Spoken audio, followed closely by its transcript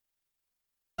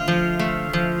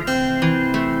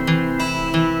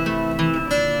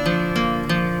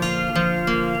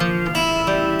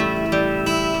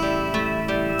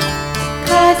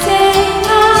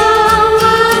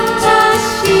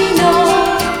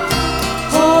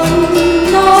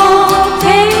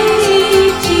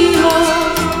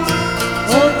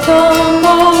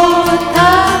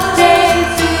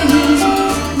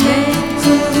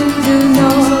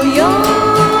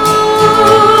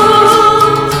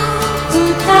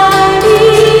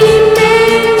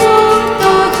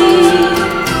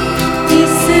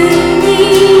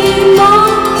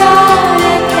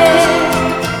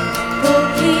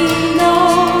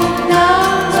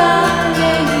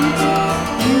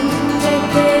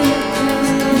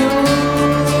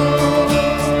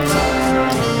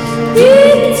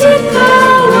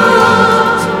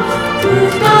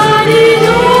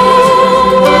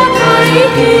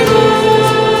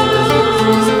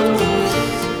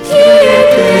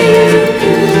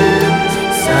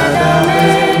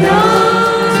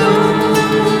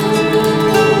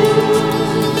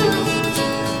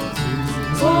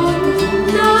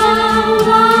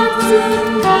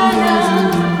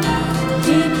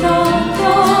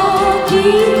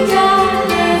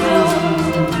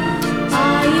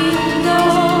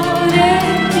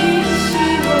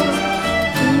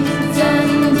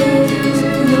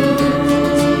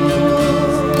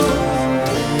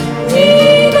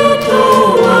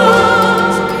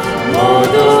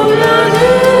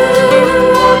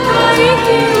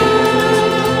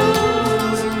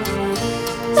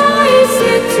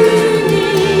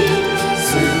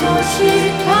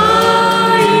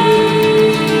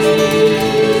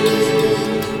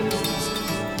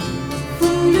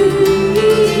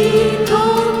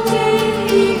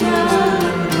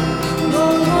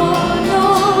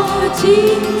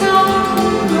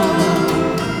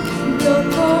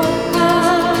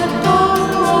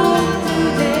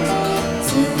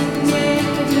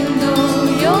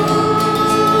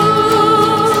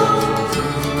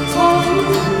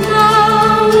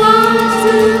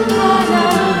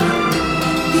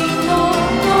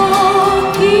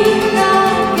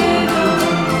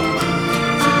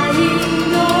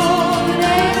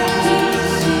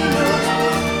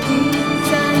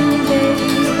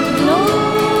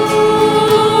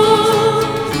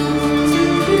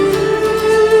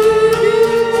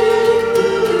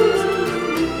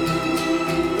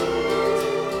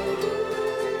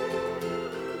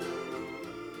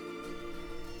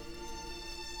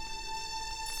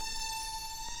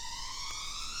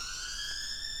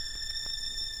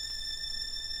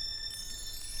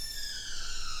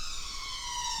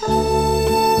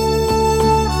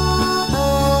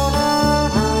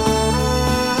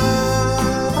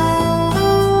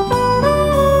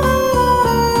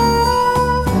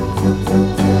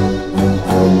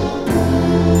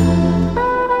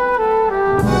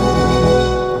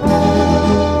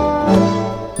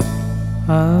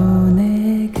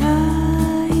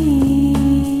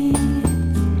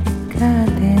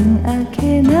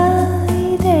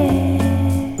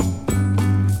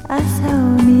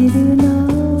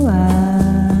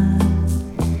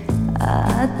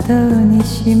に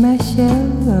しましょう。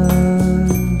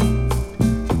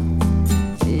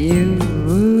ゆ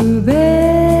う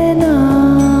べの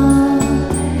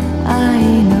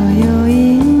愛の余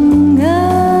韻が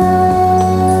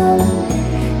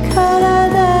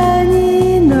体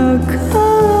に残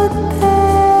っ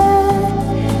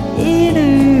ている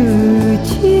うち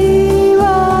は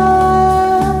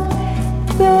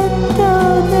ベッド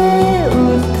で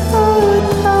歌う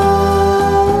と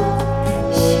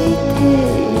して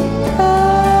いた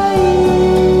い。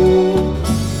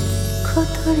小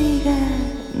鳥が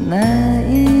鳴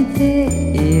いて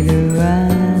いるわ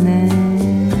ね。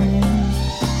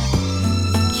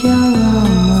今日も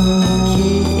き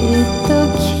っと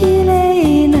綺麗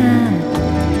な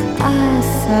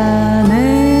朝ね。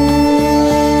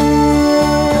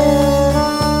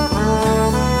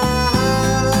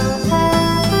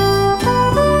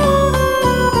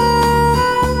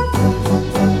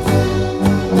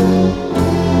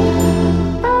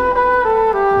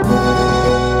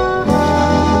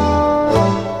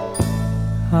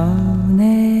お願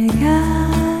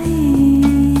い、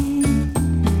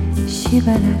し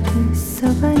ばらくそ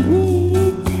ばにい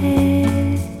て。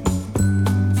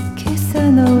今朝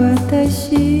の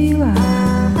私は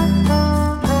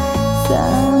寂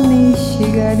し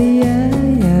がり屋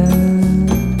よ。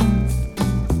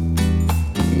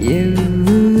ゆ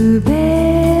うべ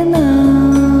の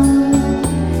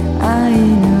愛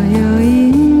の余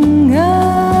韻が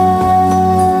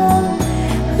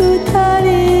二人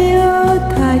を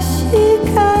確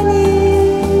かに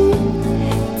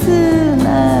つな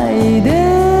いで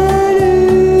る。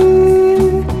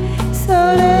そ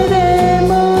れで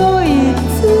もい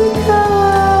つか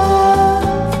は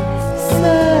さ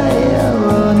よ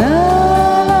うな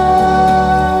ら。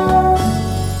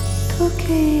時計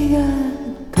が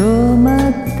止まっ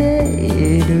てい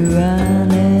るわ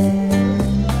ね。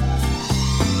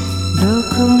ど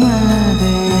こまで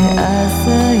朝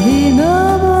日昇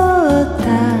った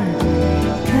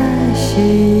かし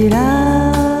ら。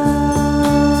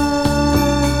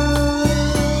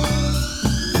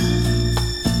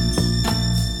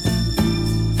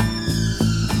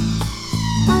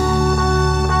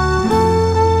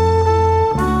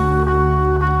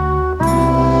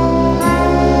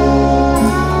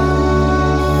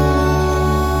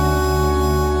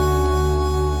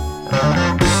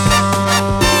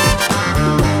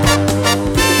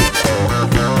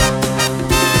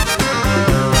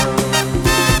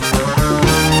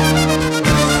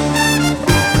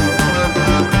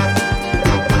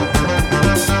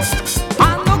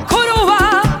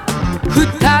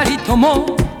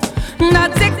な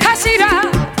ぜかしら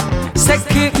世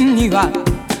間には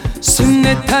す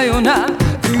ねたような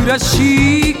暮ら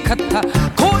し方。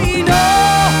恋の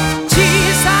小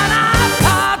さなア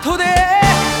パートで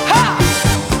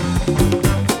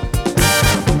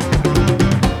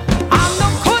あの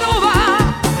頃は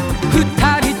二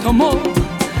人とも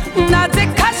なぜ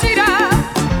かしら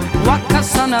若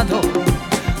さなど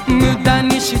無駄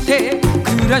にして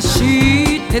暮ら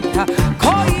してた。恋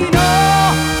の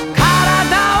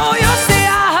体を寄せ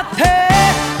合って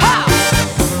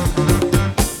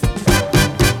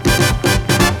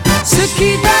好き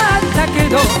だったけ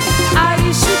ど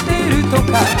愛してると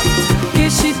か決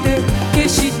し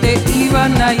て言わ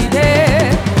ない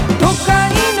で。都会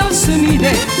の隅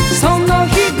でその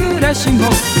日暮らし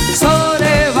もそ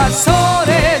れはそ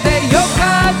れでよ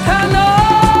かったの。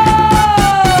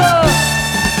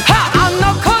あの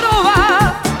頃は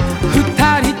二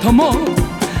人とも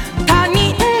他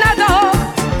人など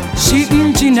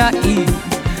信じない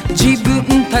自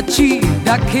分たち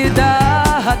だけ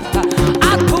だった。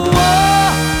あとは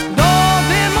どう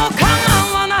でも構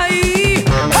わない。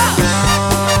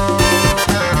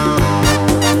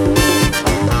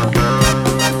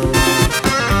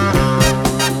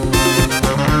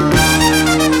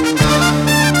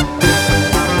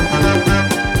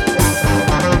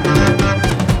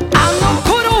あの頃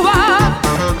は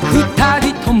二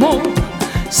人とも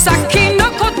先の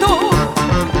こと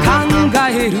考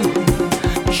える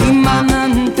暇な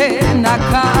んてな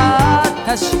かっ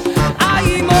たし、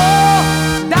愛も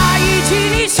大事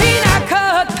にしなか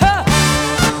った。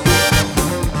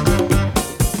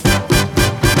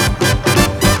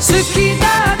好きだ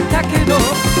ったけど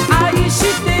愛し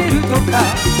てるとか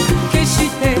決し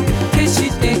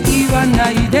て言わ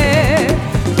ないで。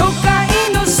都会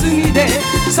の隅で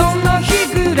その日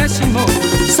暮らしも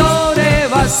それ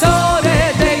はそ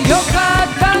れでよかっ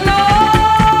たの。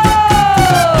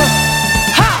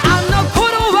あの頃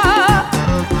は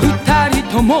二人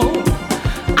とも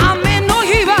雨の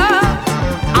日は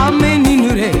雨に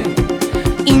濡れ、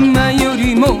今よ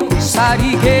りもさ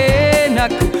りげな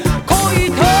く恋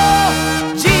と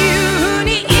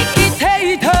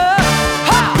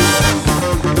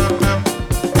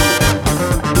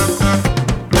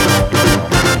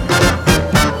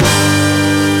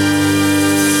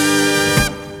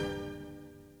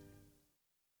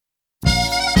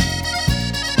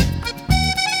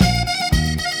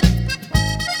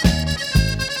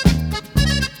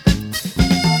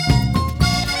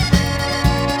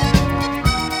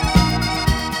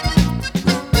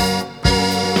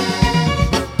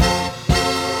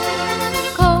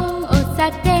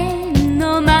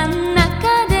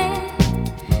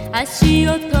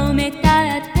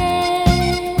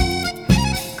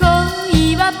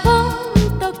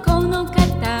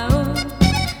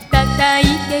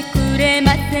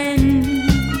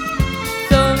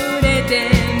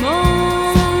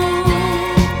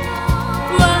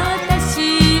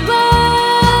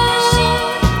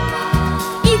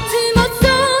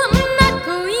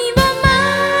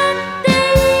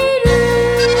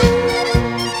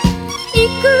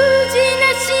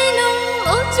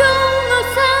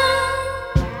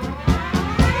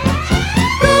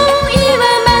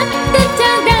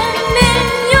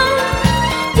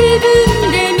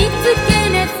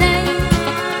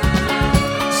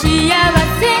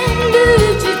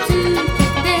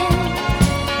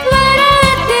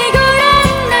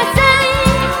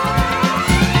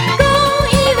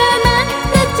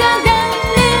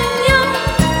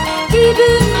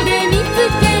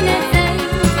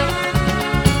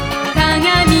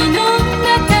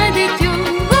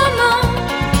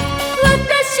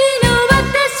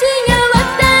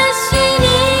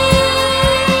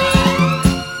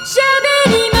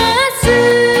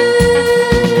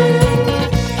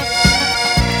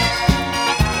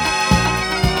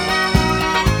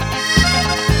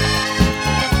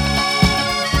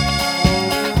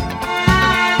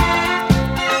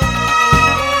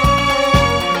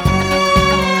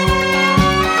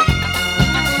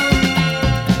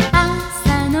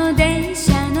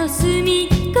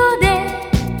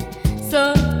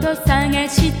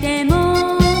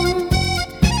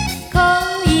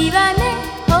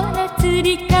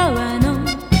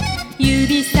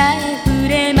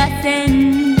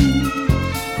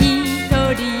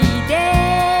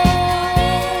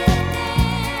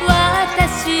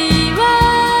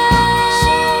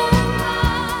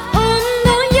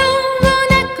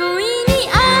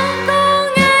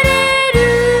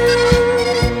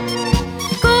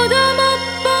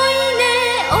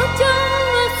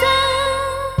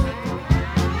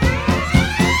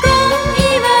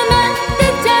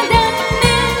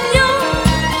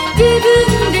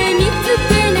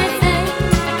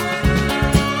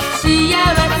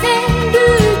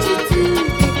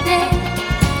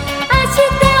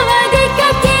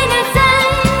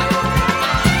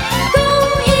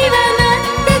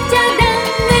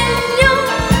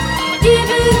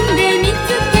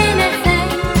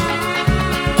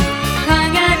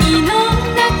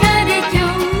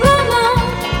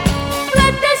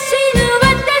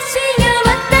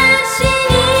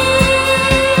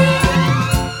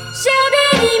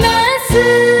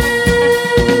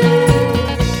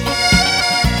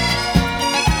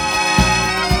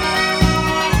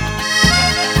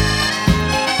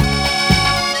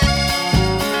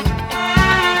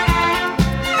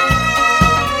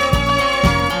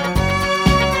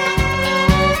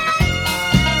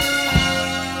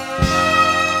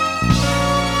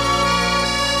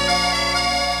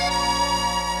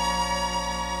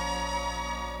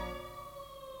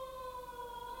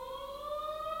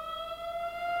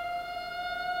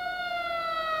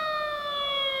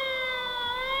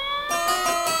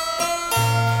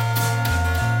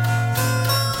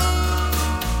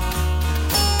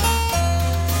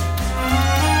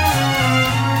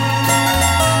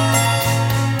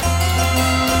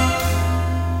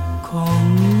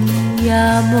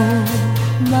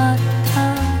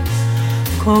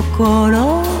心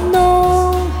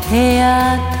の部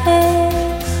屋で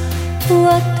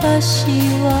私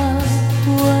は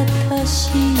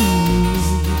私に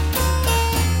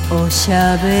おし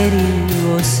ゃべり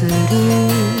をする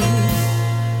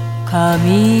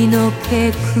髪の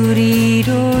毛栗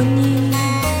色に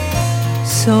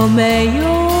染めよ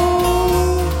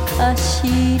うか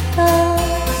しら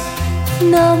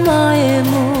名前も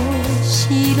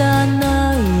知ら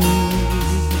ない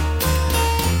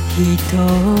人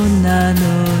なの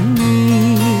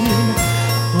に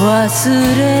忘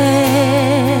れ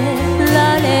ら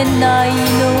れないの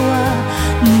は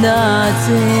なぜ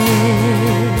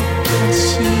かし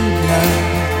ら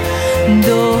土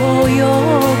曜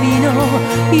日の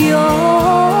夜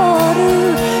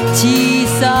小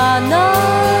さな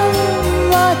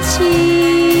街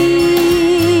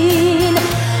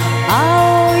青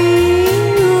い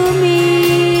海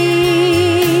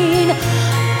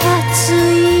熱い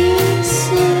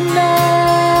砂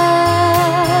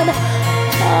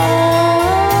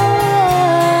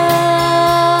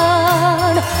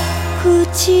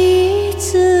口づ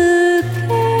け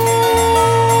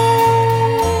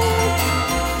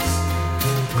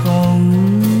今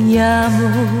夜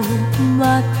もま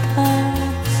た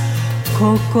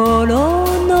心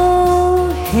の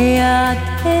部屋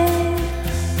で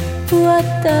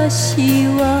私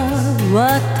は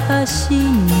私に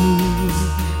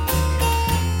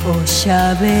おし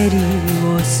ゃべりを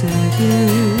する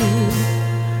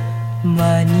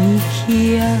マニ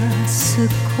キュア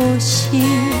少し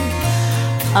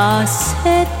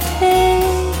焦って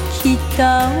きた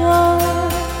わ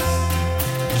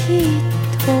きっ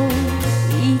と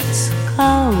いつか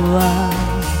は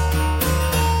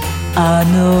あ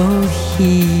の人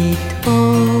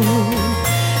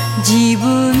自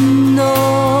分の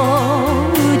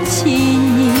家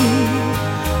に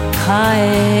帰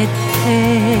って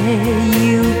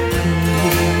ゆく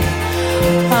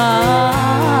あ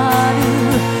る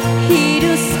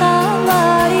昼下が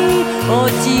り落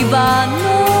ち葉の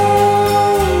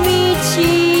道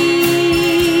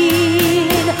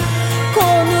こ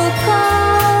の仮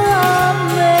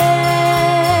面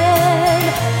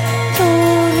ト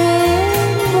レ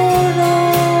ンボロ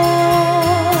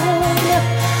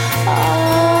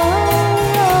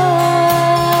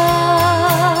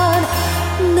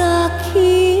泣き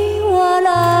笑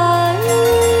い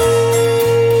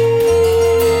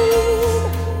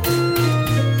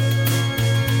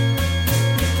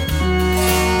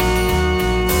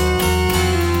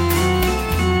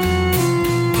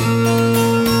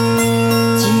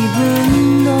自分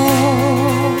の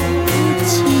家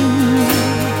に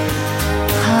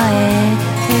帰っ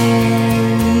て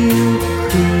ゆ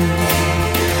く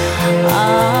あ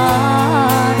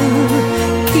る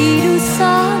昼下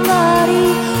がり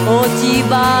落ち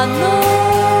葉の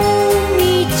道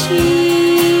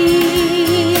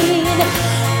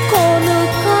この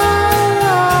仮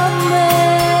面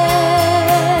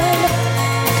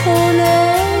トレ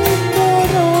ンボ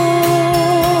ロ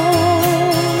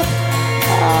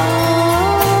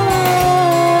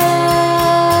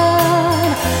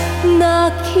泣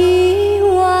き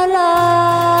笑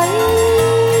い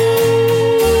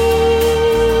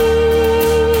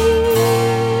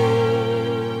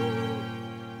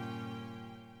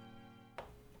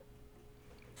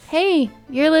Hey,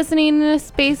 you're listening to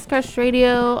Space Crush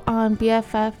Radio on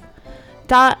BFF.FM.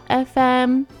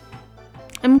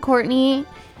 I'm Courtney,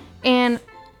 and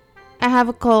I have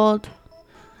a cold.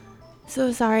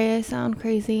 So sorry I sound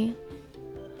crazy.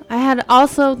 I had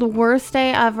also the worst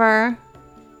day ever.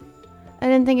 I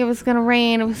didn't think it was gonna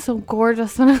rain. It was so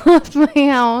gorgeous when I left my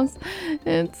house.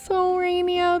 It's so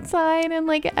rainy outside, and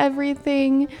like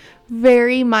everything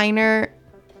very minor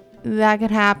that could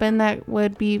happen that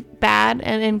would be bad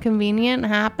and inconvenient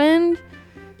happened.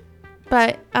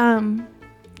 But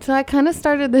so I kind of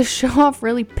started this show off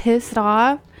really pissed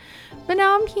off, but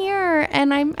now I'm here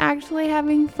and I'm actually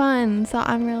having fun, so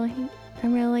I'm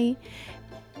really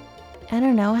I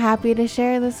don't know, happy to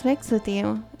share this mix with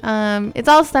you. It's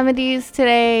all 70's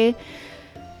today,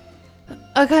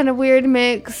 a kind of weird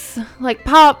mix, like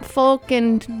pop, folk,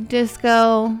 and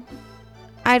disco.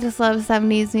 I just love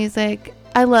 70's music.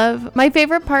 My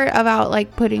favorite part about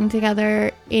like putting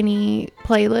together any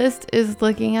playlist is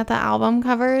looking at the album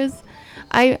covers.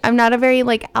 I'm not a very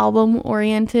like album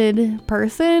oriented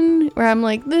person where I'm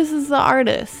like, this is the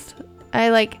artist.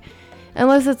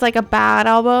 Unless it's like a bad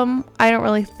album, I don't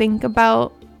really think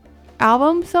about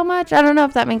albums so much. I don't know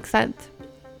if that makes sense.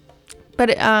 But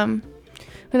when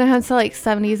it comes to like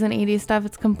 70's and 80's stuff,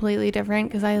 it's completely different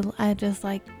because I just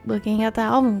like looking at the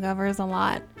album covers a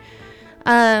lot.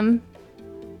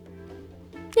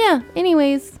 Yeah,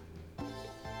 anyways.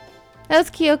 That was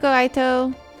Kyoko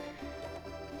Aito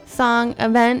song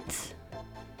Event.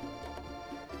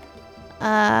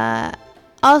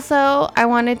 Also, I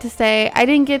wanted to say I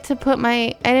didn't get to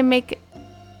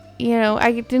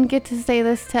say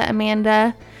this to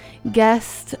Amanda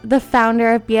Guest, the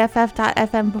founder of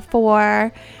BFF.FM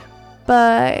before,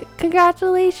 but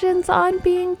congratulations on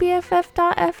being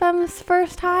BFF.FM's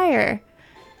first hire.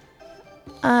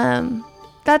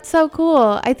 That's so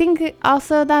cool. I think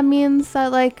also that means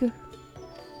that like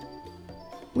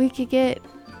we could get,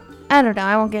 I don't know,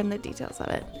 I won't get into the details of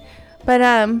it, but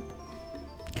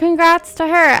congrats to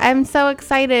her. I'm so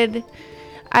excited.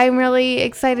 I'm really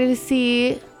excited to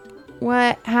see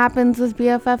what happens with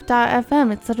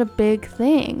BFF.FM. It's such a big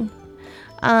thing.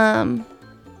 I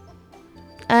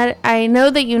know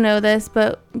that you know this,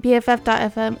 but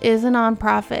BFF.FM is a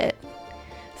nonprofit.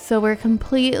 So we're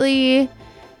completely,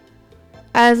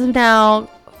 as of now,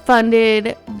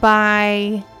 funded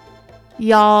by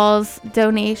y'all's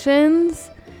donations.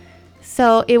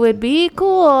 So it would be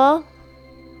cool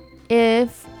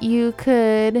if you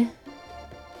could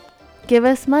give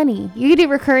us money. You could do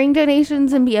recurring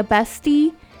donations and be a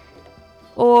bestie,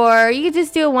 or you could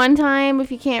just do it one time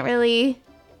if you can't really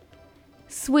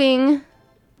swing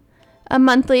a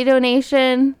monthly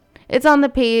donation. It's on the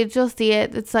page, you'll see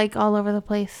it. It's like all over the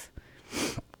place.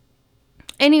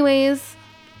 Anyways,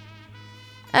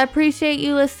 I appreciate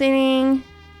you listening.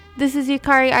 This is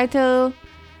Yukari Aito,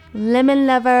 Lemon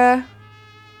Lover.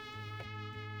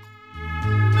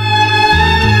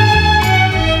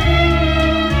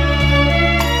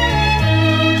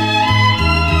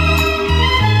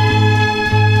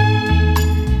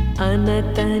あな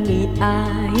たに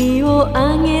愛を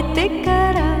あげて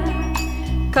から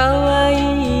可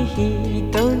愛い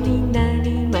人にな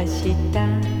りました。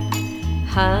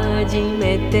初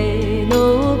めて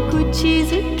の口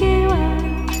づけは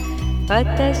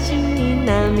私に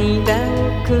涙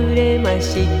をくれま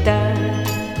した。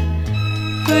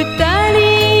二人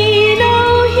の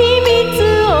秘密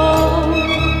を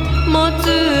持つ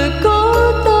こ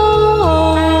と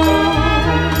を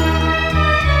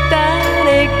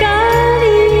誰かに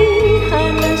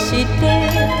話して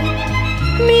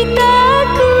みた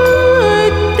く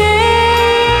って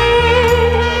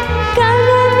鏡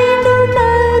の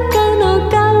中の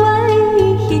可愛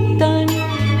い人に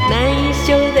内緒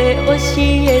で教え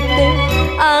て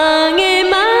あげ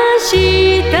まし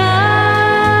た。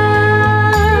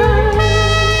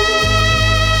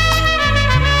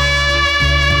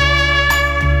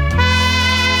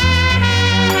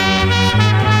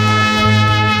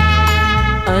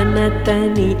あなた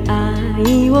に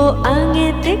愛をあ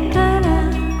げてから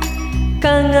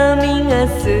鏡が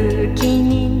好き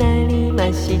になり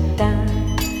ました。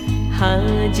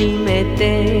初め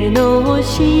ての幸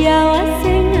せ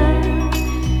が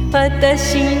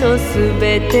私のす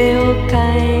べてを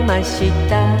変えまし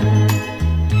た。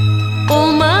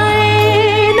お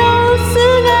前の素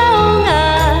顔が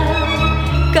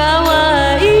可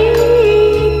愛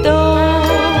いと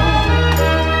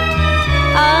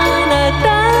あなた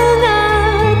が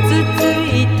つつ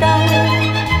いた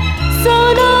そ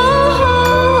の方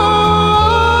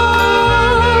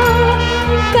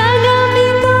鏡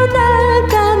の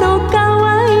中の可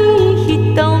愛い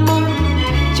人も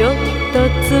ちょっと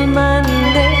つまんで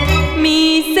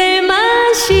みせま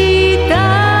した。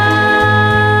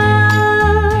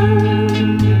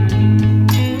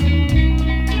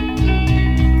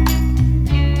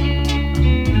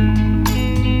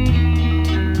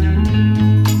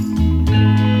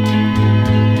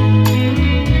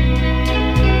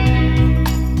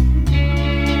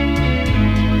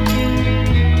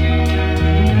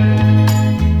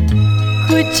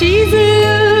口づ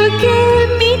け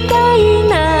みたい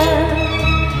な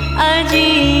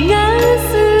味が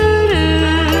する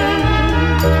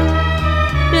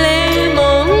レモ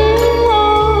ンを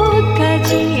かじ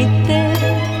って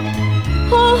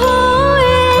微笑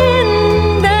ん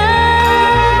だ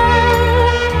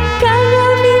鏡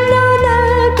の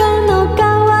中の可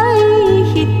愛い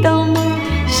人も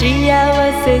幸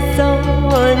せそう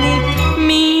に見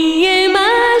えま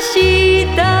し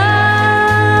た。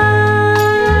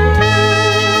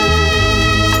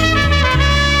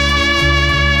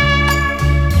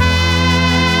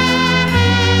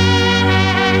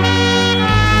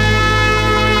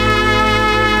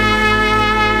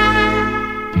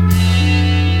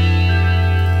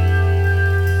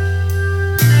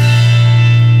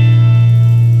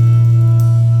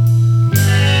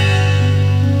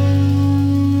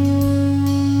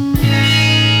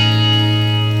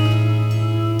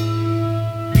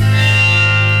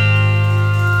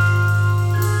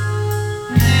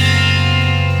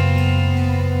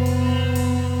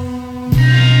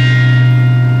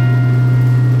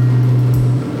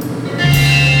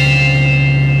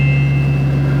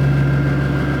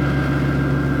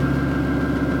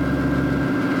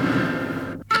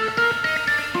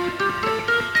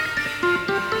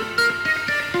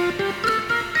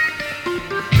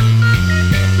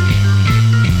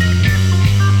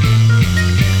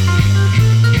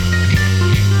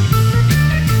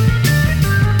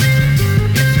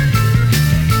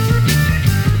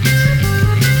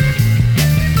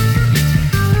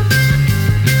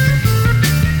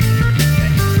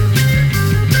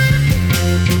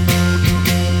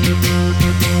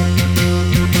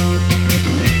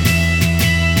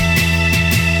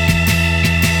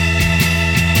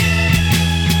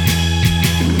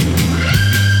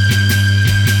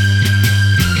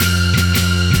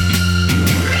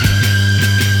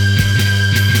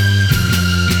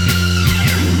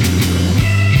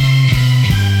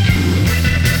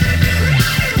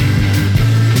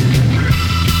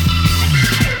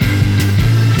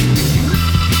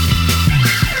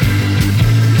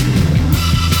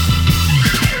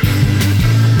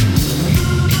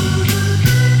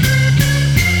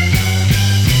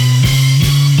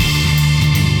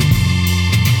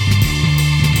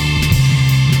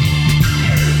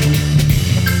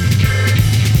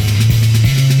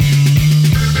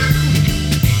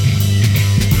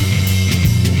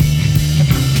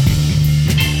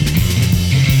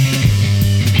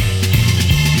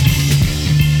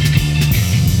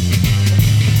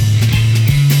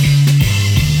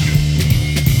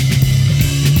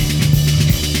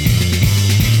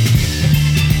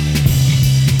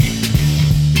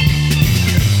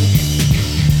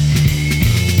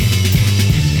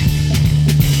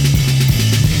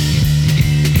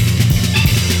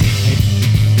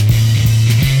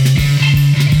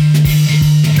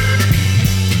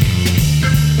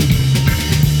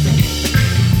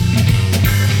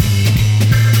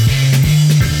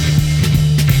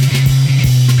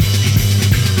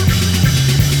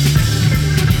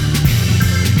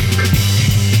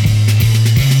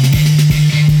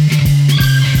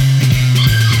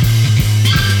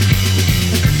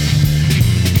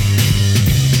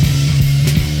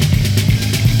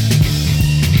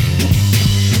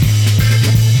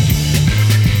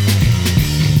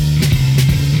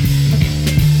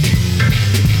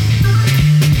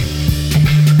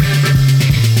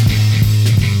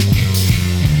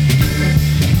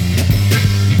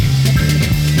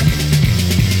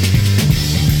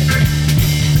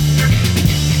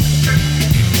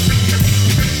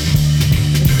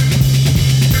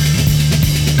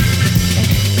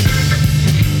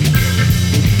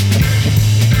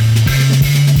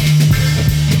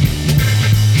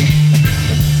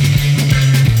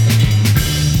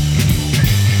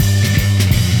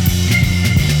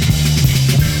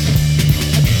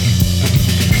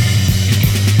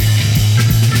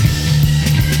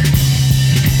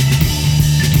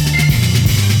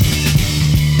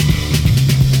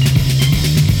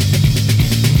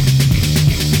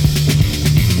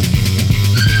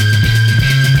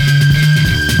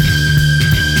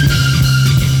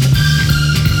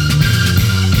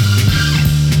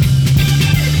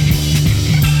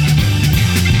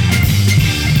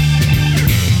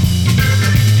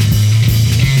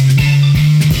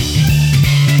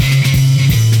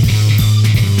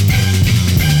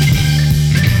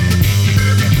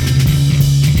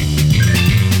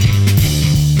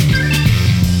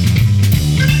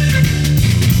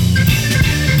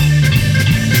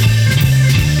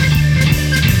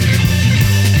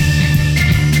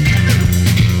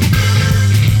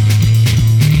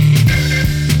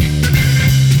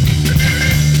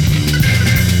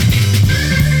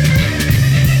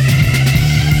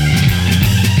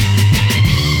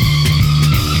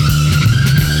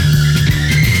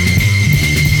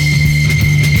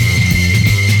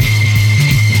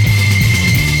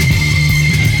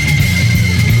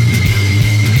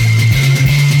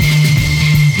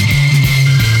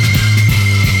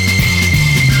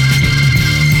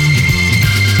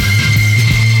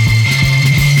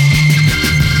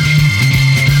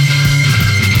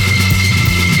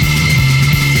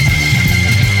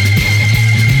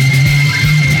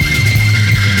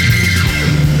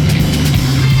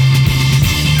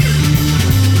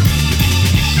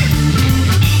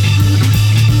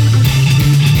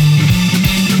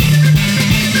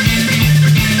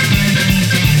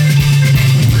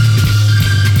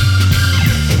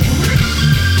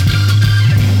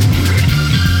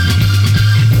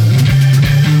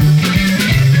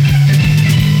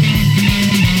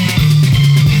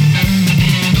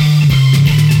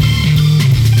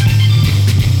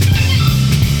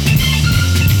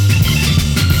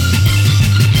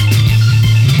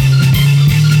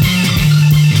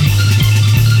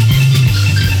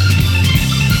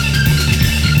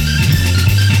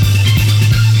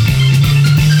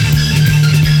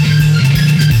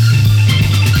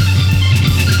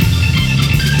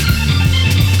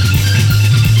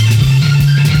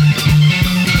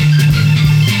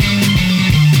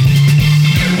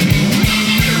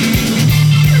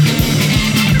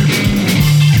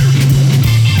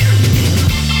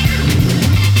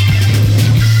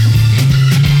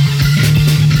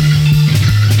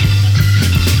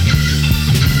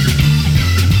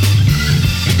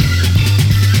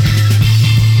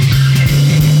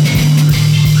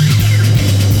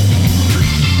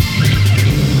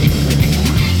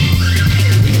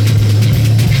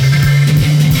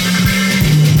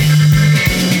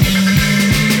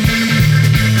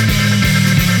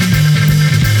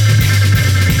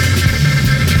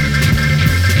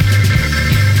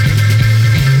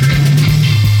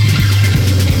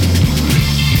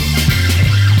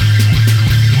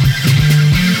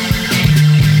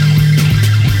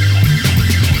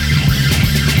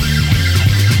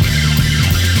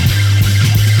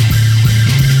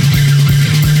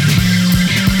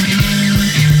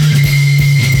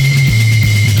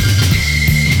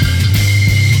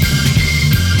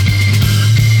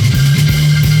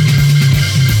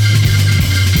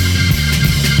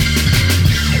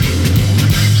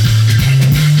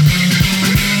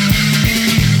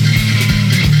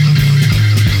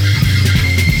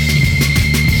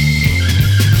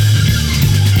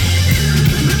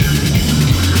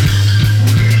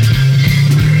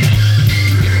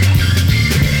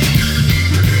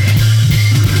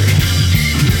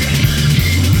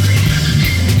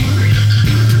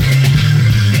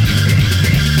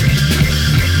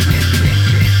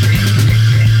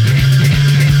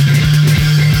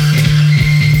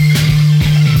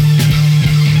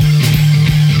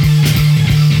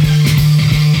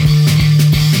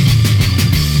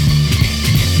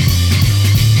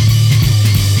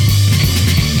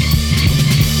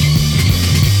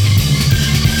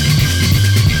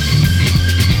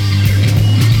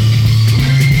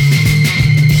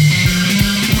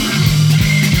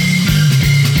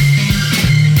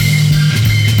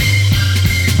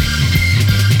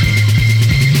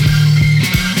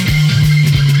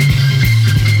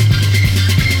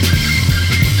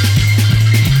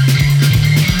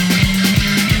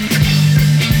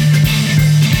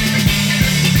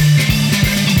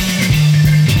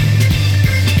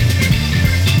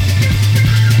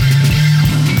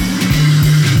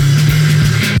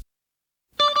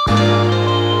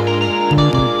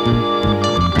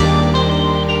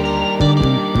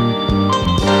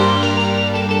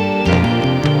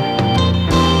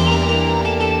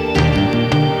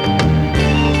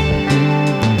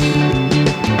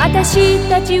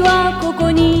たちはここ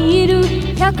にいる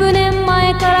100年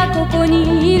前からここ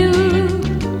にいる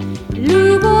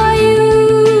ルボアユ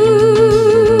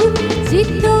じ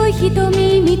っと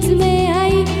瞳見つめ合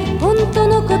い本当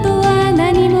のことは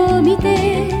何も見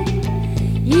て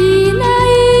いな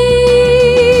い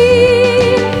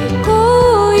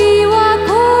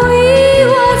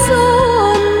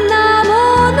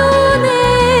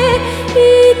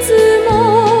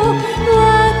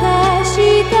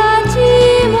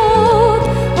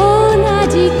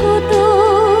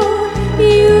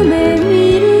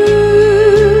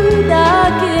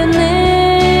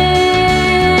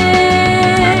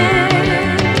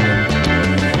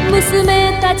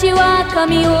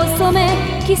髪を染め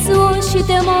キスをし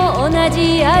ても同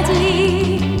じ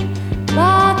味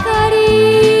ばかり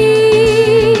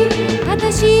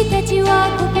私たち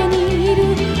はここにい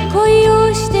る恋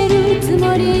をしてるつ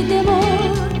もりでも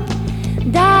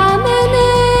ダメね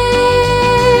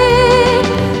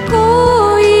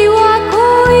恋は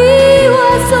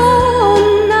そ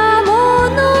んなも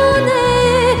のね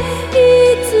い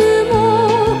つも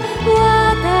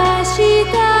私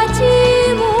たち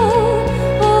も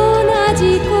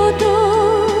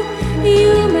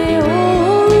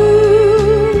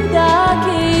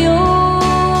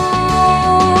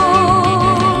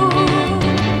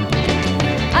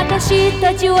私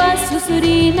たちはすす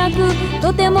り泣く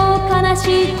とても悲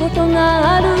しいこと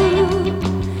がある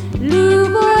ル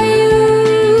ボア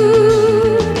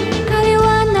ユ彼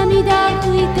は涙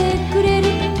拭いてくれる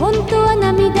本当は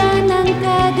涙なん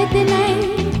か出てない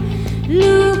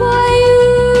ルボアユ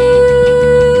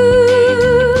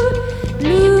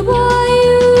ルボア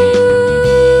ユ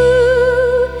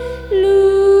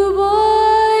ルボア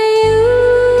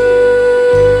ユ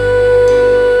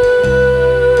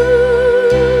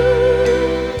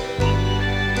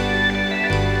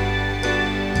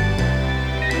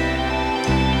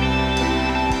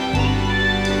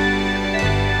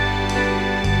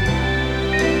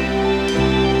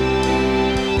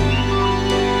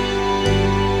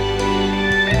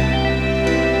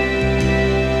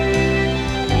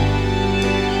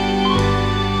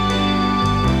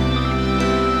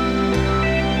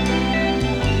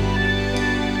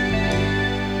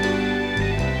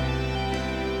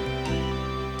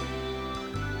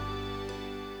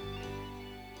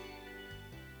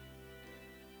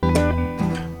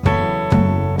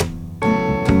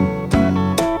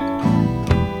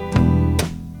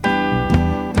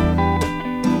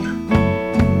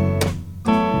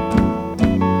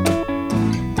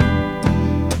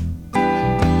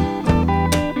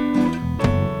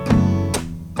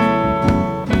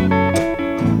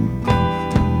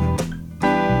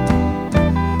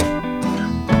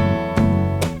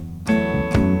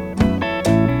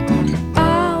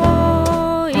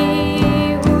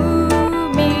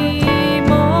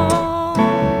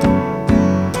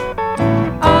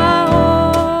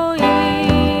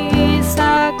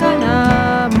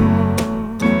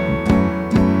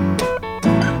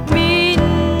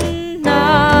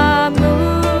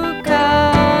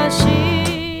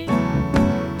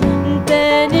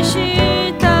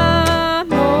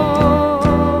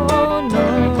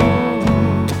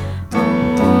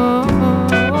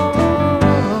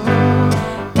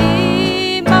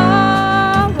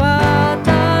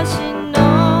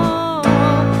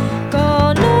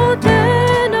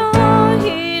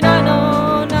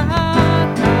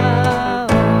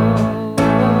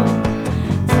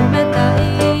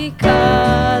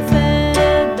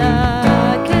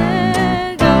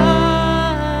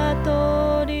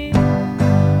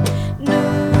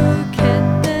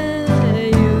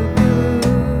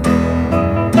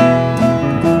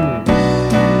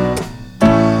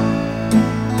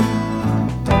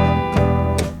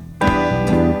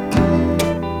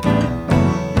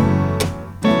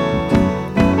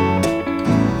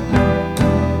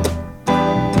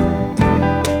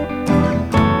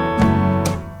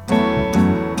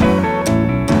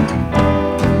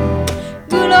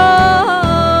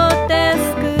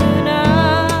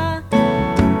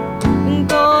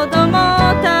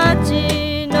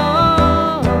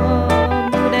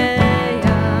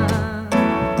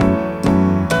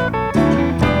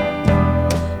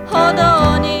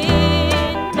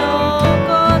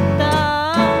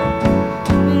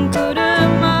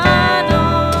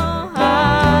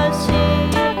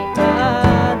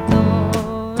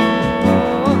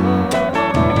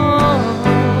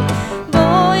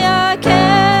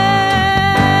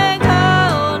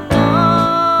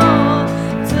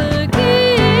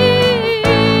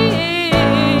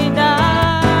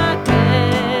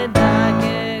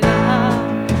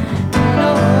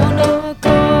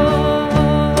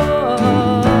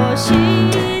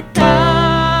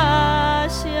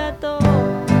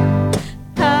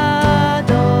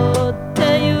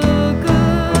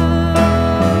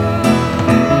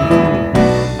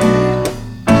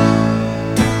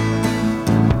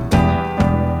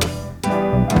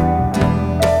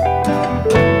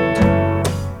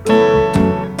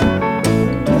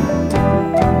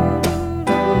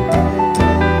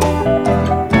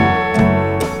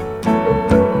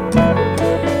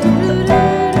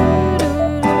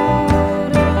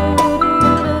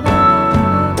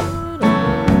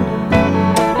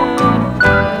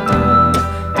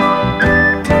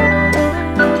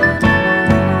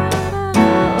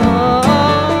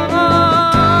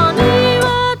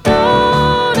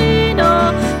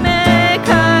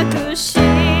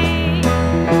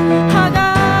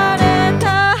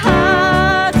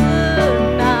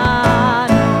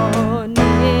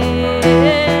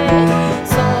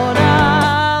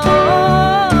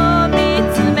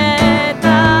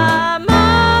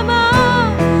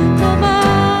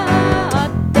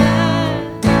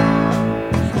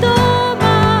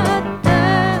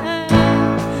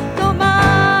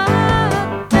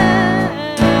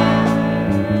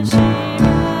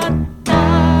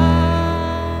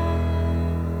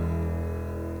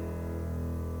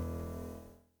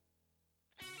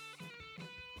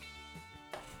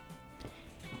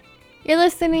You're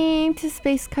listening to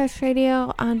Space Crush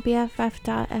Radio on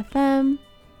BFF.fm.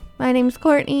 My name's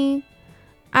Courtney.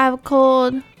 I have a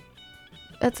cold.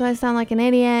 That's why I sound like an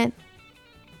idiot.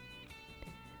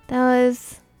 That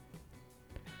was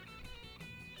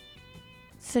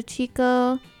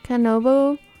Sachiko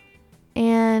Kanobu,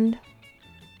 and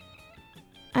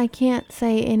I can't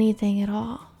say anything at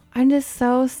all. I'm just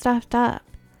so stuffed up.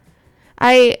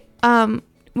 I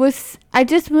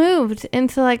just moved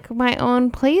into like my own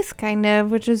place kind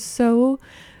of, which is so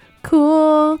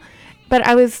cool, but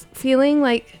I was feeling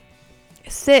like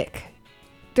sick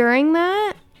during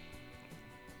that,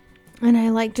 and I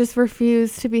like just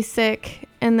refused to be sick,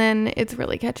 and then it's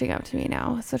really catching up to me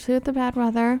now, especially with the bad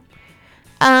weather.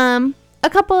 A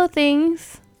couple of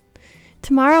things.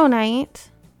 Tomorrow night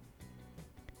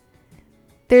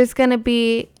there's gonna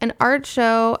be an art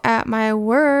show at my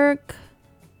work.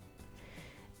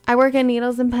 I work at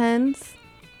Needles and Pens,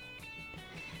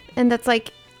 and that's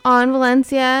like on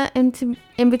Valencia in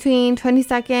between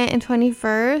 22nd and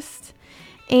 21st,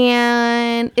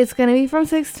 and it's gonna be from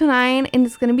 6 to 9, and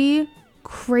it's gonna be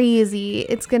crazy.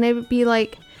 It's gonna be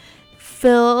like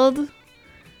filled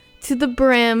to the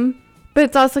brim, but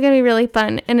it's also gonna be really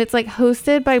fun, and it's like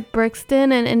hosted by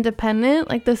Brixton and Independent,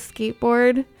 like the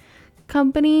skateboard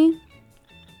company,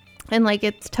 and like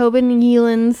it's Tobin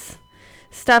Yeelan's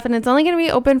stuff, and it's only gonna be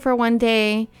open for one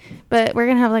day, but we're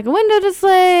gonna have like a window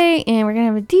display, and we're gonna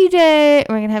have a DJ, and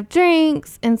we're gonna have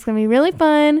drinks, and it's gonna be really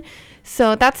fun.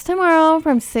 So that's tomorrow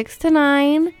from 6 to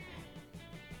 9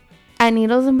 at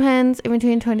Needles and Pens in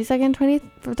between 22nd and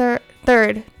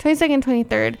 23rd.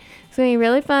 It's gonna be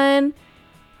really fun.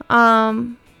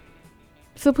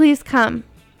 So please come.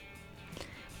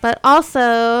 But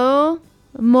also,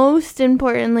 most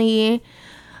importantly,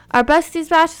 our Besties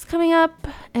Bash is coming up,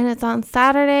 and it's on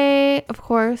Saturday, of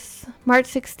course, March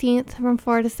 16th from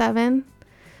 4 to 7.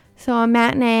 So a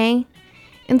matinee.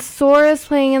 And Sora is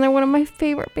playing, and they're one of my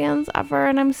favorite bands ever,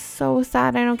 and I'm so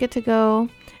sad I don't get to go.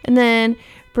 And then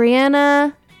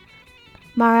Brianna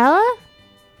Marella?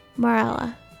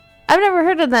 I've never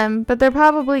heard of them, but they're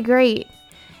probably great.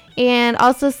 And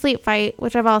also Sleep Fight,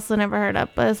 which I've also never heard of,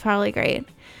 but it's probably great.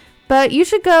 But you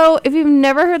should go. If you've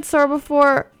never heard Sora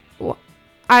before,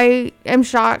 I am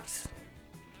shocked.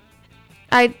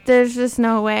 There's just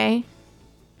no way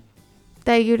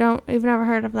that you've never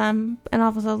heard of them and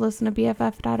also listen to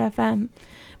BFF.fm.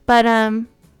 But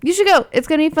you should go. It's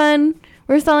gonna be fun.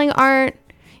 We're selling art.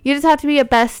 You just have to be a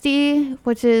bestie,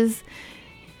 which is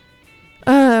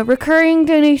a recurring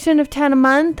donation of $10 a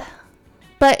month.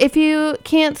 But if you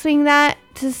can't swing that,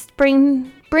 just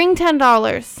bring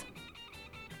 $10,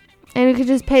 and you could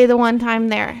just pay the one time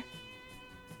there.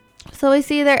 So we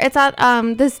see you there. It's at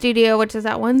the studio, which is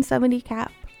at 170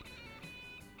 Cap.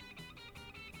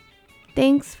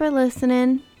 Thanks for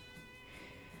listening.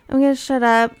 I'm gonna shut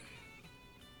up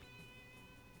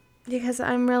because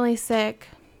I'm really sick.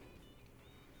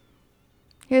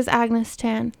 Here's Agnes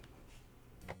Chan.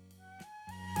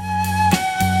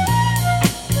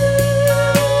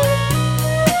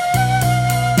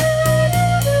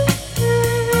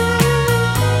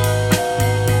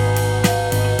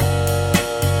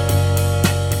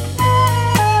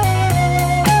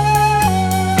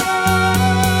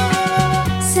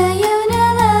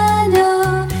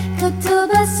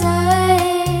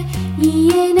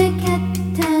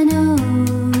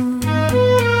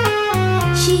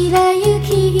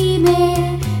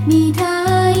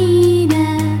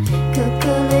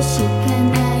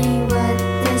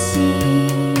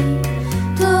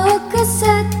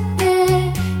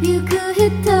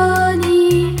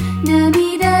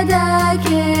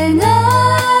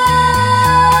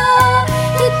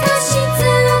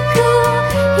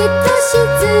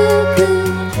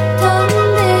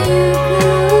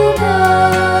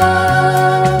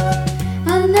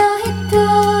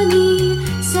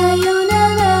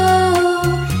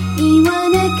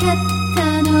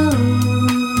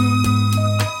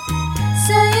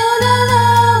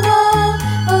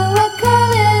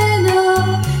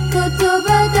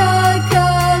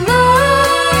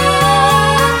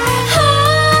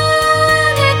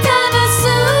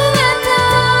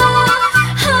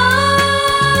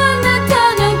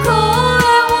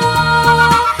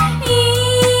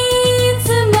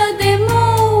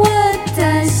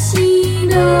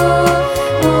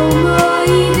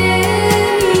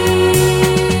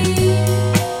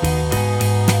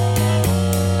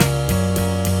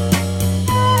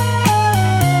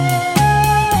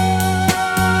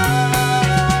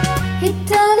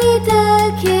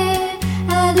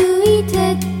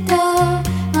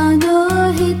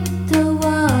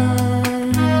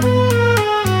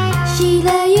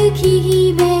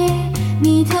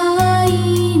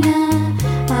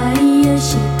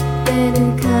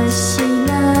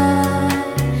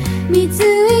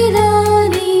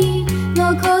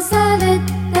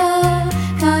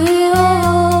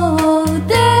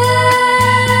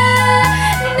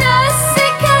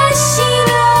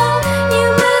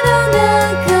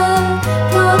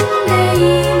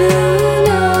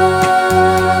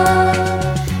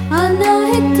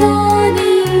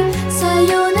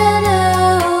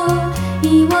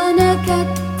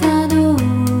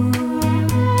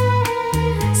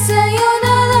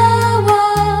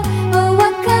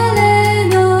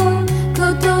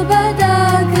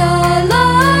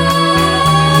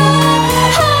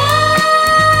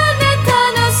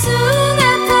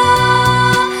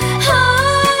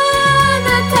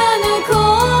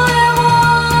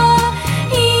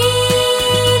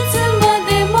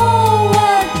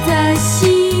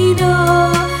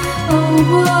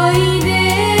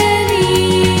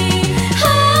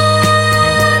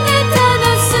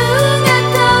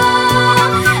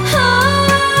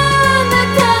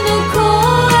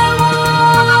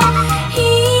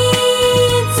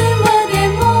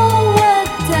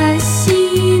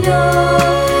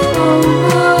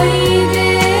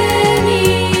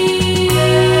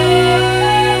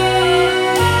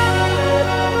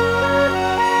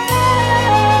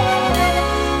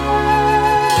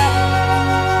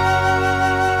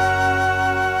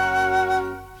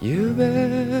 ゆうべ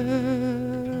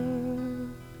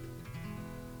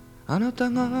あなた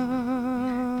が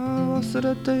忘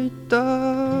れていた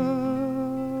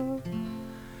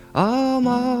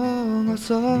雨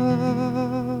傘、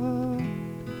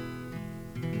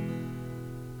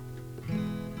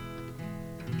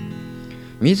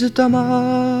水玉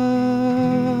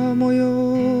模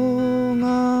様が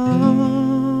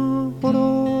ほ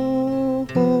ろ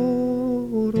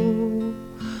ほろ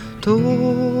と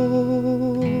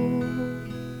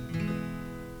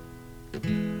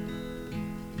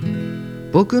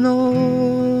僕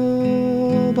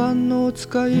の晩のお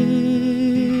使い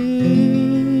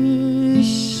一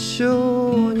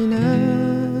緒にね、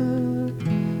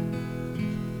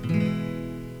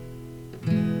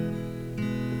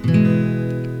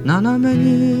斜め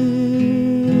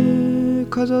に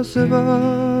かざせば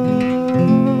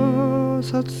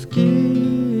さつ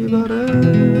き晴れ、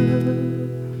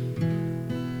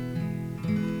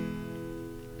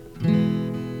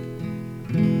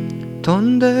飛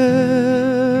んで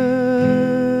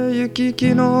行き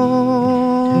来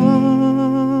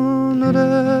の濡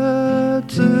れ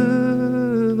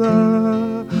つ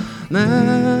ばめ、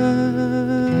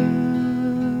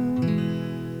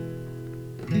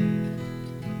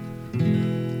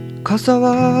傘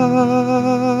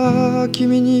は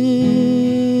君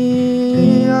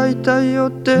に会いたいよ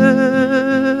って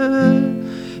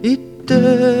言っ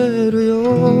てるよ。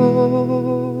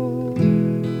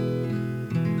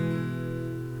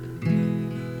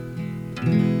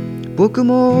僕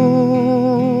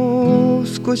も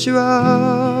少しは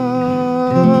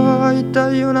会い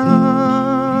たいよ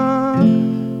な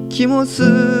気もす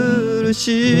るし、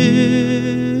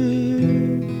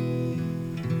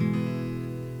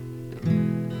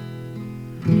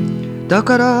だ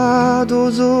からど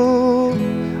うぞ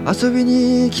遊び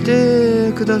に来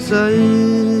てください。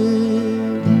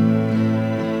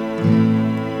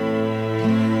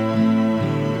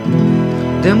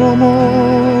でも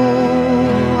も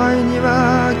う会いに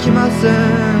は来ません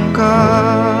か。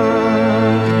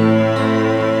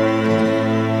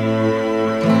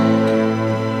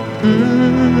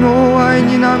もう会い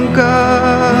になんか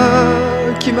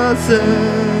来ませんよ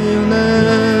ね。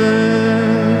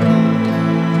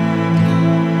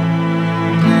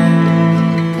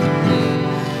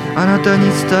あなたに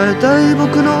伝えたい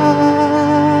僕の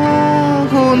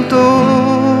本当、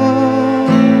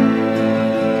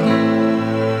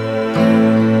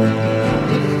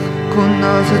こん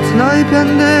な切ないペ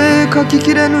ンで書き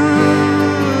きれぬ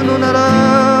のなら、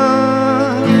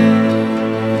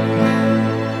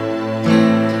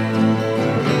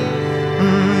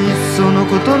いっその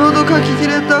ことのど書きき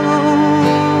れた方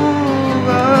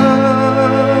が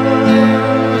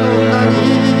どんなに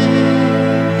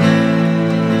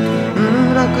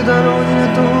楽だろうにね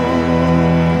と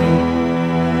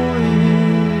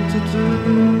言いつつ、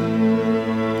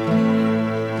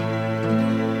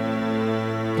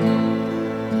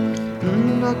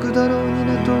楽だろうに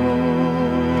ねと思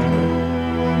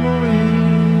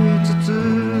いつつ、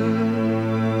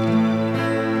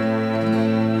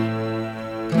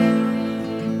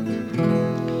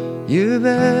ゆうべ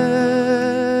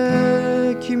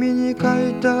君に書い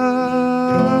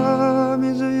た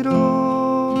水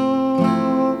色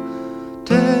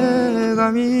手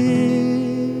紙、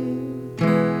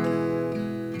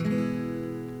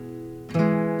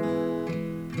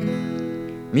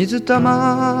水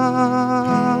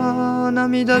玉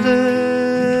涙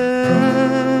で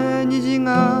虹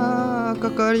が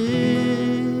かか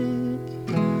り、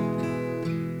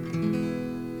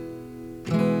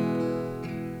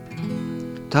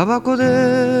タバコ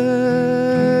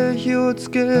で火をつ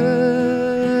け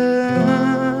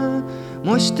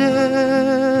もし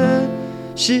て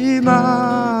し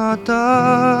まった。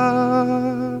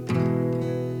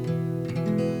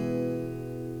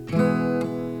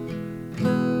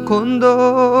今度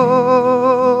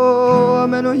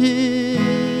雨の日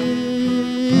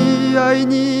会い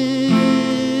に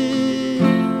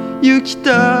行き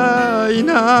たい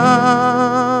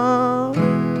な。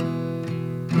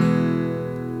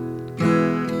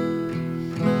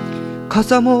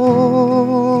傘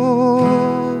も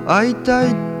会いた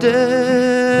いって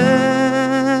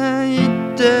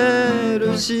て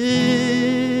る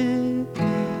し、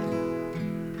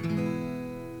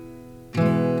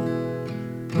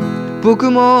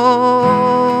僕も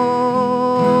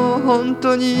本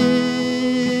当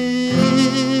に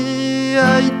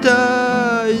会い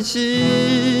たい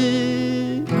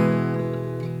し、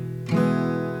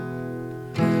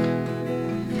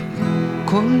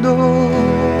今度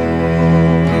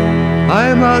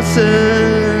会えませ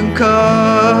んか。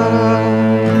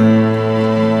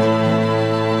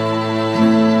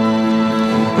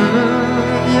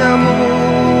いやも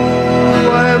う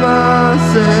会えま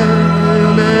せんよ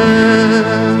ね。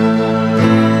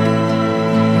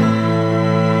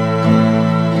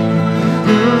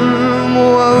も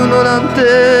う会うのなんて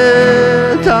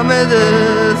ダメで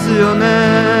すよね。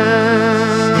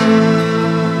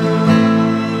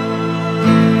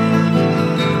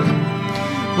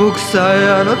僕さえ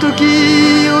あの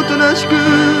時おとなしくし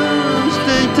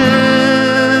ていて、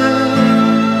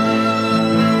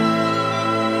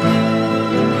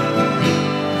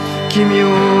君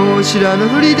を知らぬ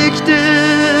ふりできて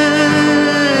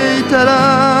いたら、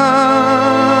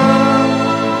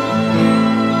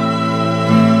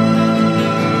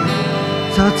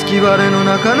五月晴れの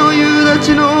中の夕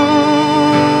立のよ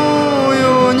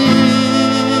うに、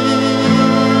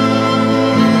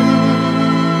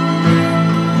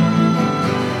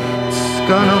つ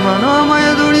かの間の雨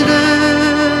宿りで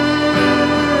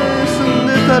住ん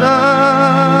でたら、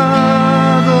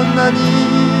どんなに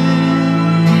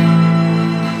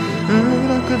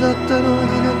楽だったろう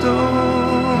にねと思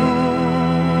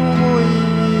い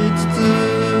つつ、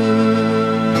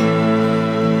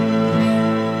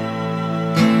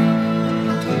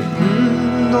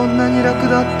どんなに楽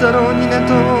だったろうにね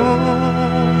と思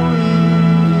い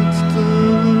つつ、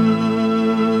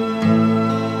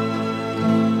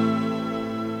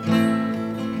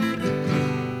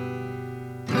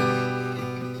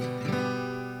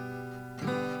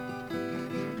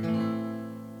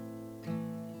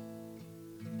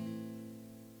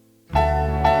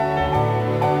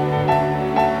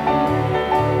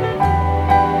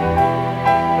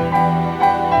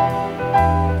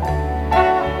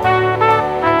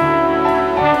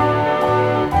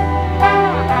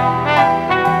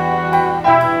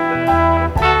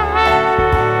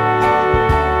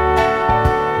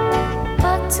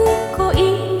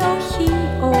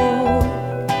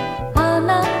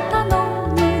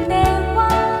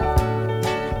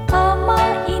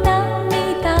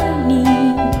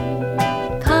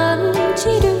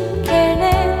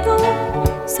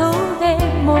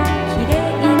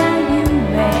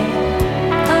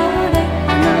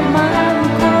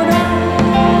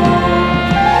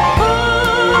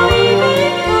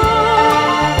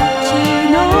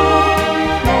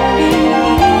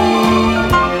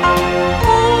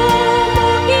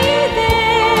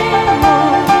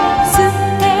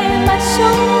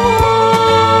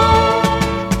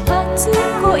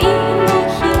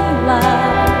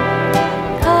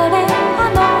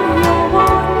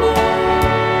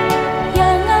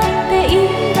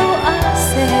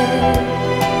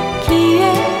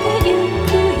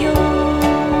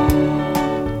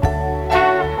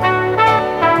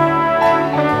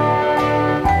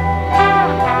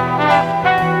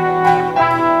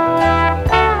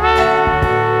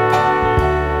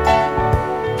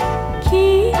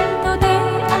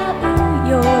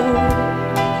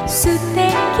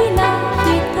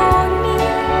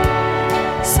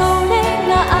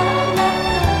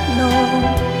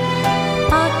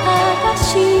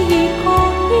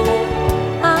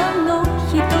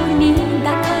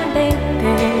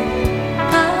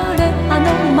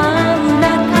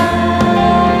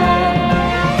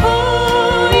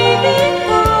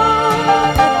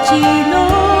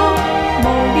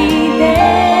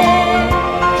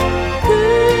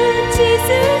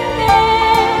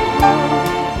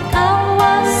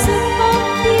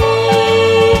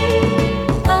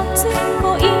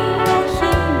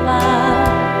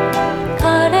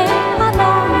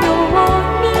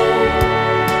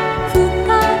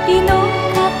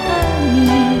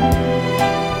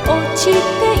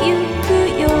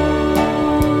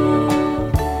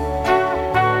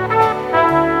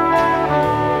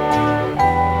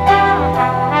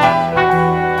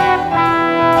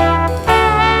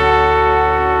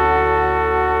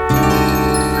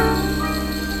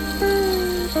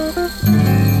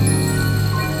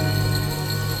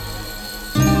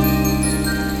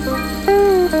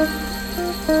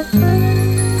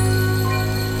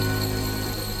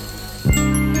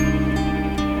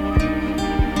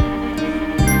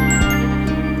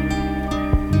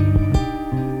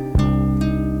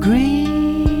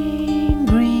Green,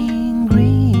 green,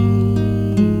 green.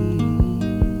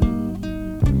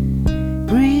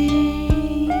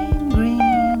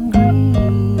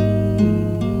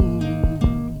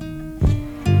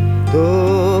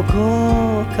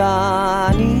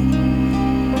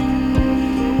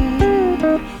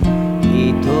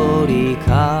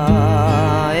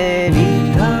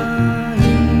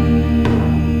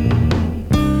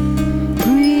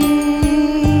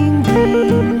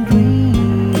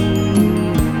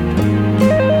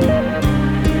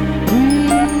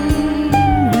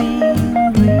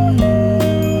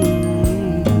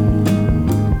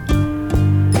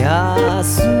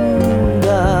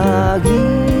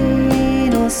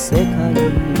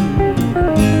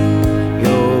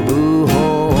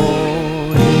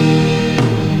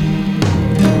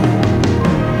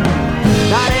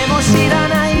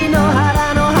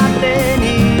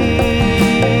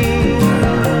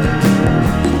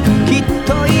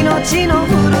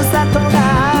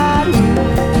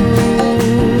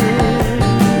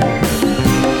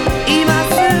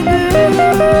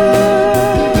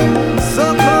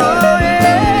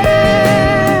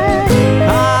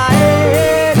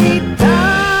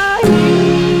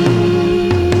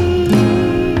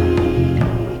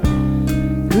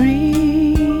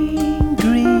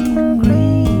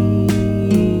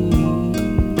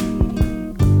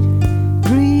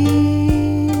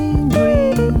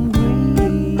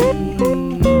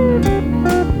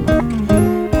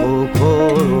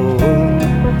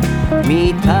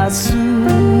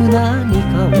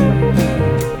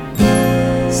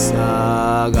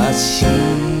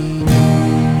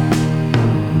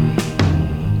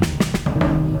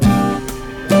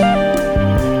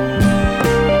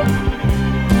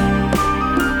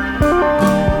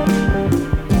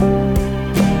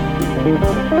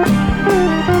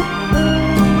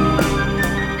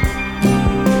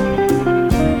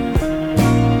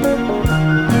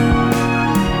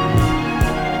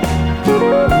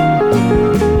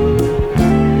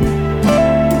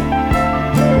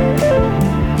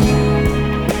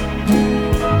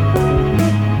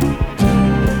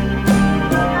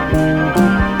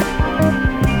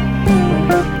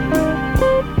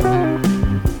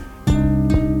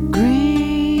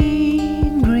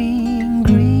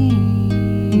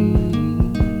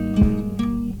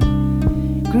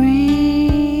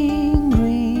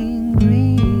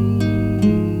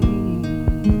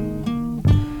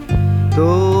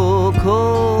 ど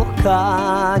こ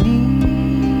かに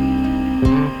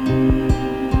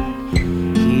一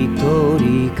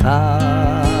人帰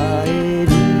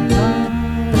る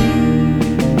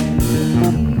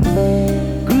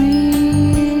グリ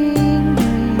ーン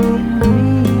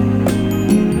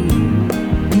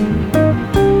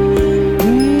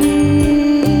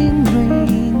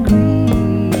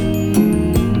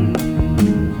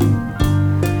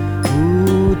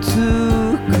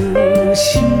美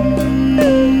しい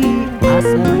朝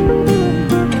に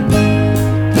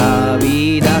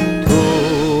旅立と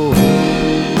う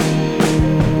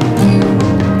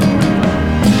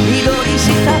緑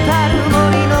滴る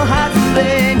森の外れ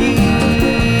に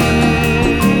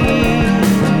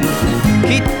き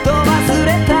っと忘れ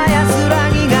た安ら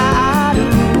ぎがある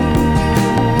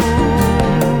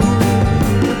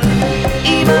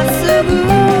今すぐ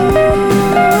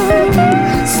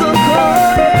そこ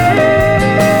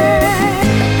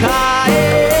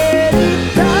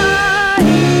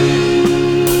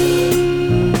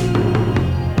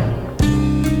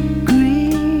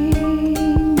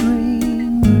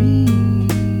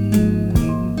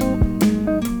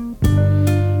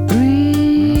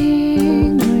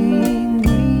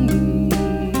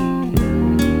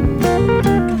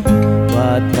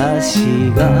私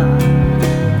が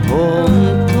本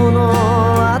当の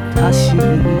私に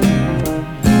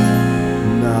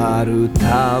なる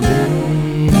ため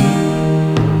に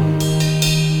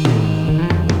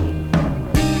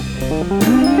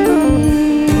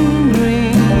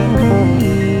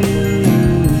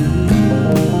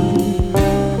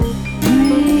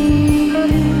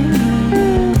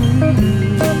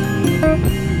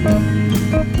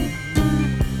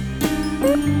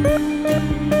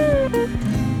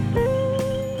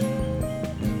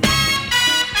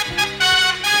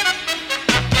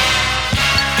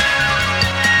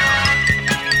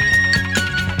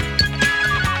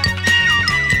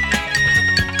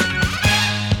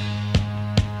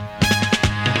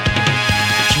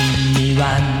君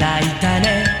は泣いた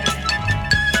ね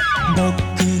僕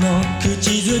の口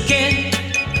づけ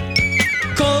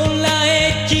こら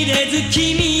えきれず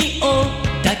君を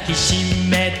抱きし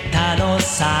めたの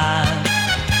さ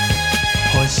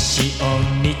星を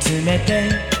見つめて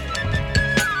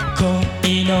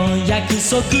恋の約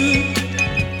束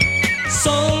そ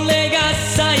れが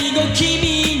最後君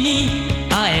に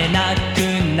会えなく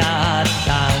なっ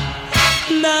た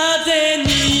なぜに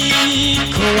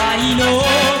怖いの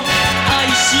愛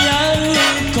し合う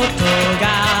ことが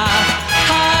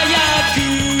早く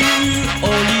お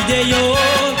いでよ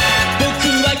僕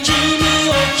は君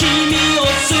を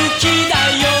好きだ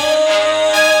よ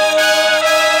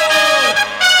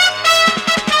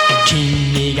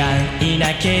君がい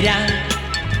なけりゃ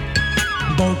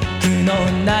僕の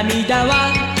涙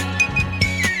は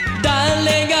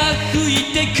誰が拭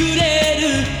いてくれる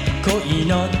恋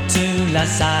の辛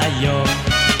さよ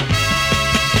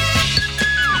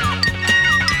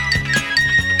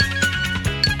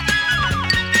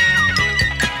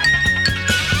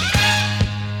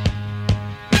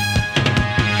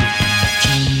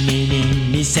君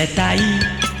に見せたい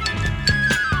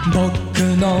僕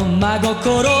の真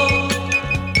心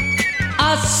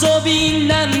遊び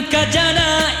なんかじゃな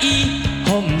い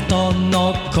本当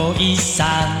の恋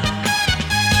さ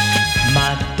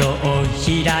窓を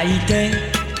開いて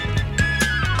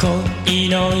恋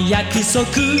の約束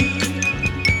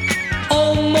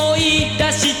思い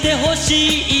出してほし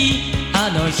いあ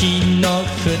の日の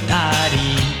二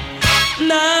人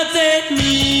なぜ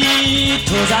に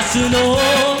閉ざすの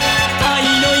愛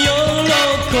の喜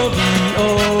びを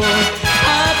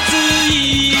熱い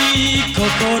心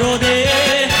で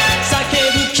叫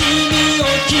ぶ君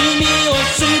を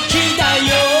好きだ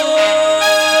よ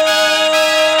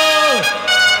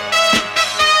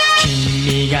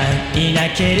君がいな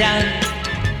けりゃ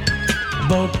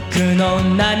僕の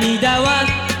涙は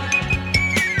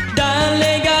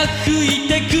誰が拭い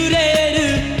てくれる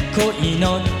恋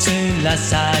の辛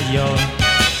さよ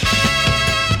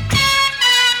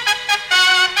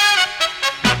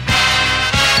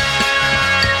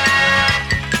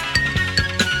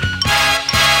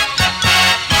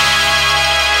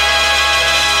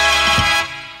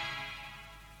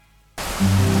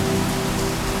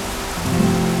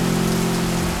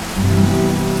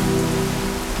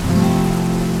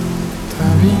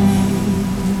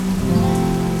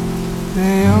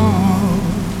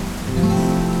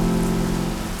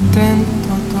テント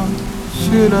とシ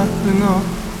ュラフの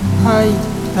入っ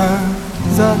た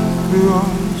ザックを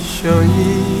背負い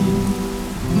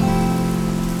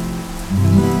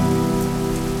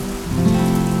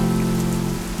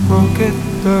ポケッ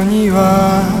トには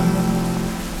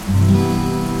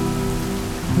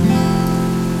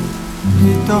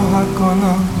箱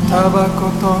のタバコ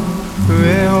と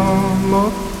笛を持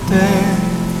って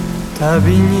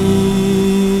旅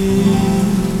に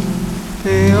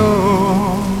出よう。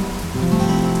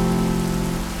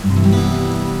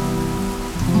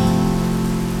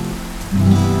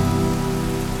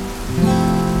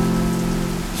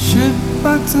出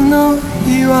発の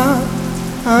日は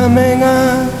雨が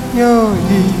良い、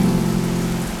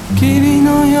霧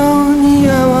のように柔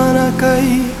らかい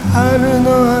春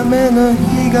の雨の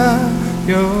日が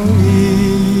良い。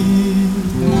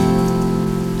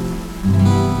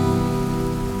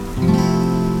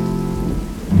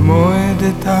燃え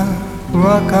出た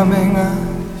わかめが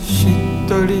しっ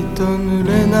とりと濡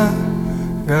れな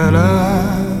がら、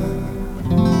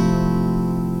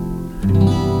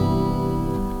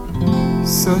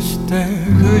そして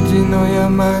富士の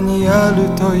山にある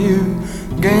という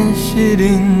原始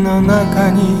林の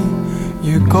中に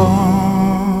行こう。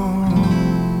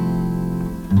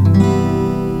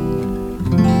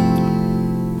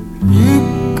ゆ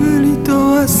っくりと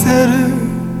焦る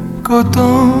こと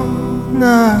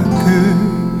なく、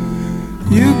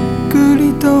ゆっく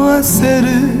りと焦る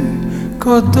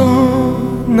こと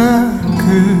なく、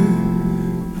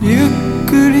ゆっ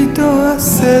くりと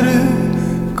焦る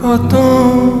こと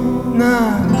な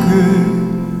く、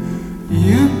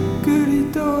ゆっくり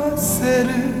と焦る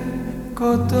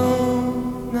こと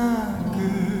なく。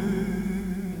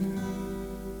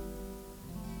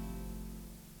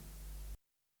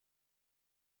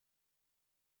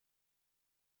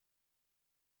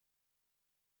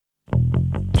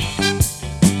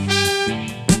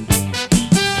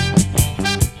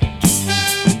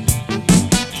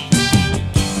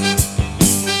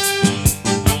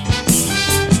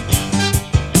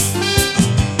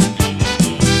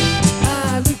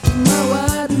歩き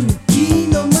回る気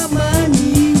のままに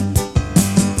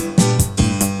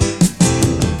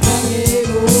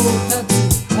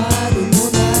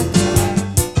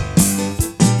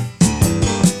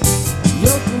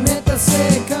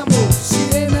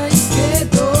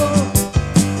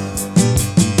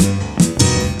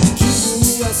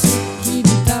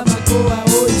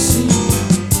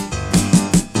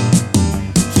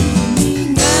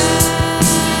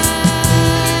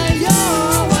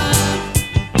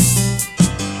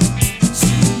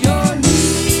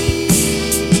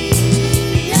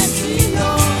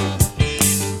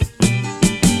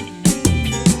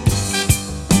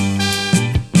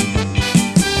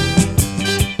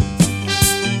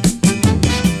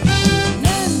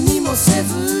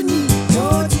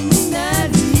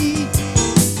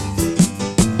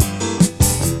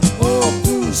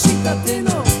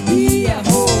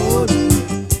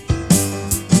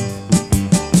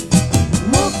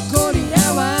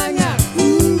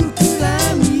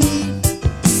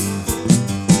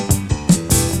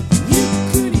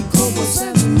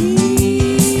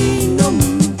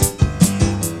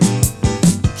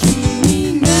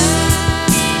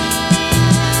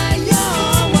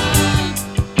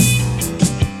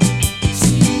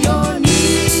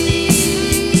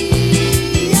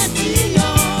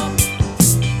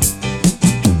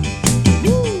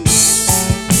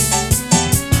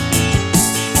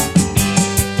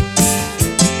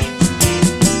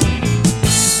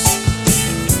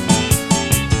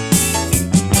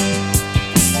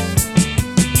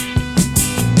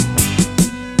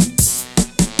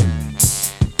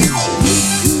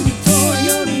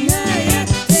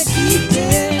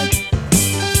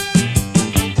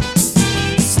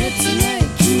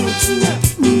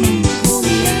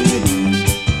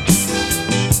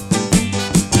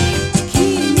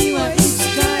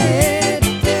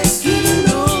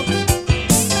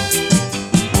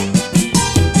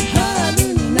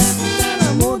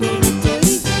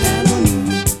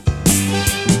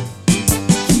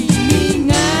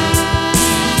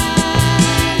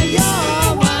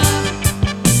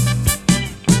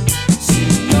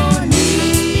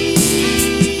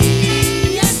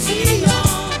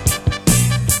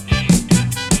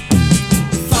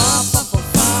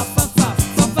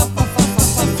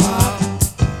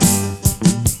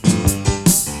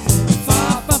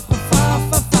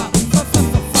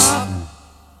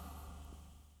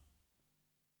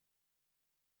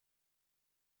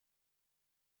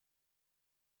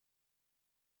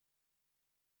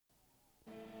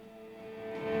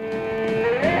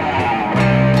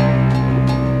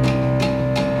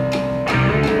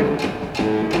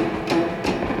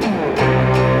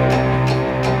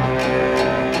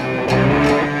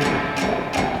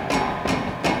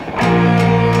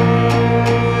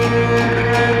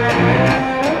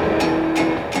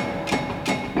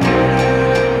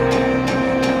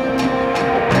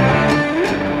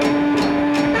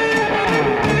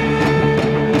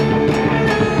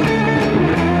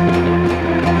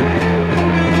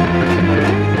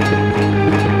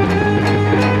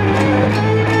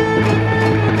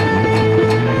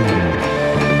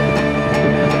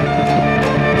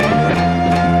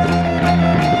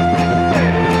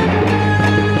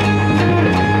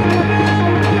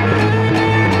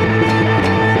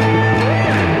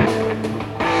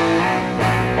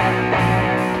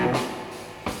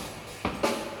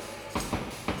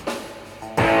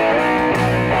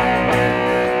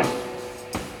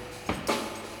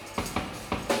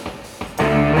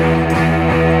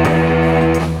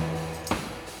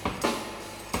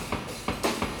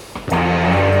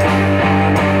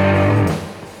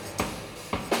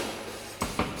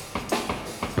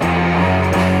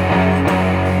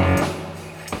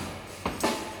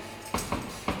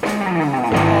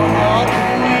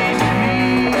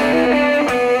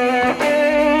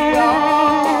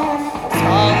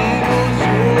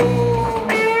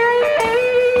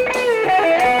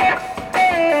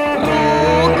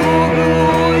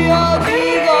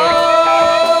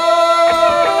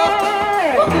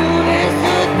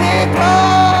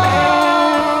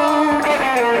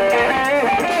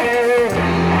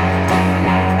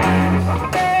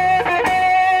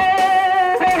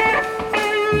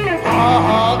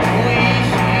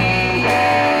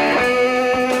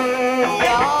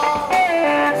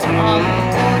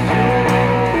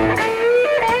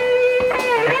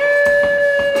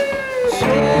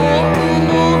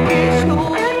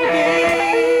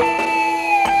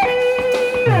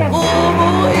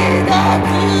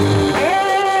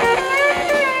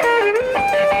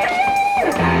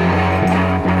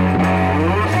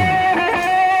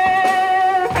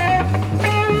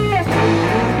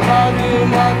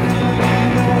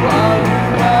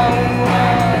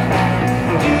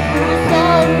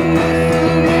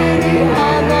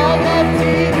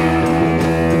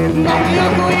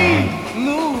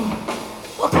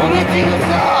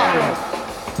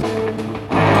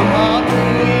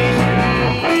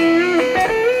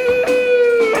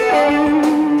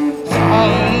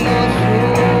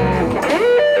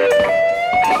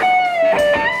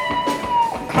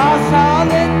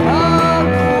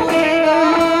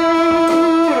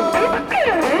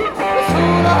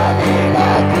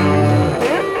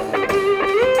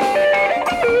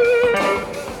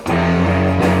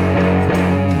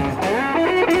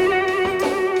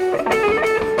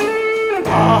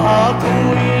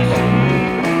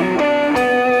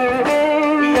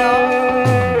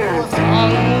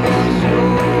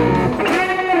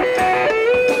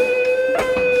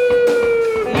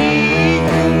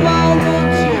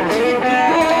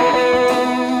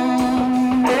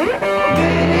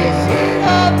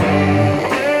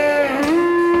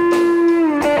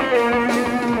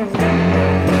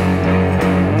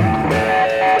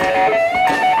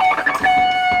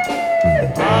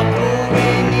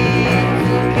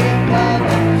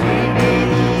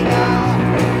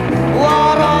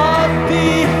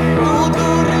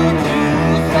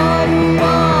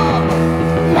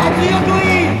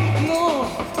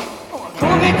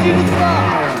激物だ。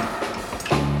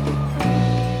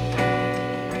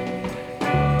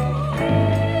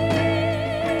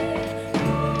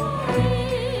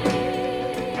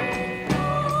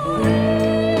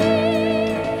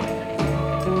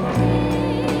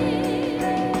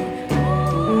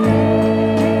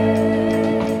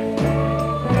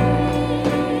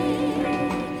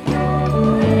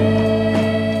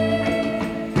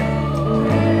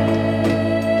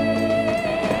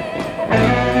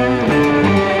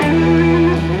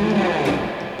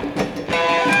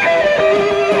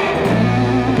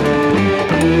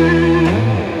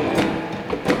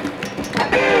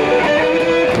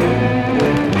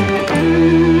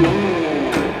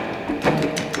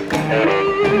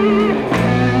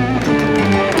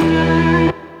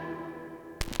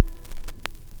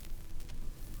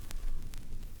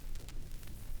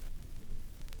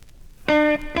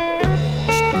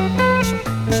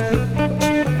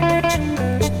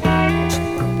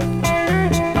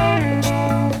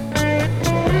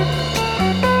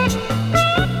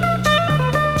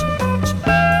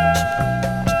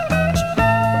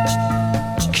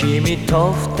君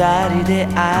と二人で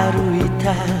歩い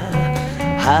た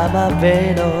浜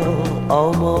辺の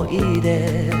思い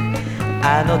出、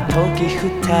あの時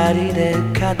二人で語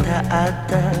っ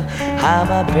た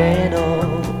浜辺の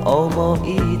思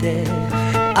い出。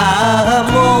あ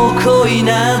あもう恋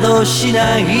などし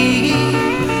ない、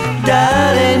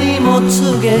誰にも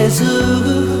告げ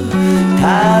ず、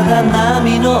ただ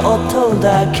波の音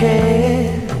だ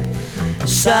け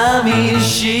寂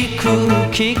しく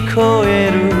聞こえ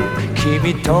る。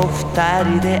君と二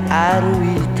人で歩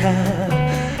いた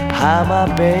浜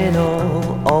辺の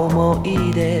思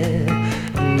い出、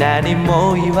何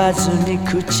も言わずに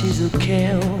口づ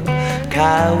けを交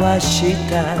わし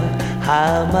た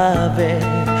浜辺。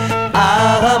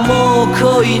ああもう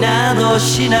恋など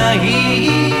しない、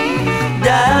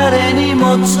誰に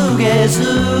も告げず、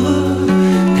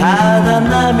ただ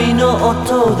波の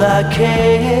音だ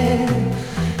け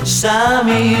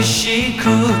寂しく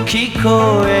聞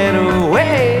こえる。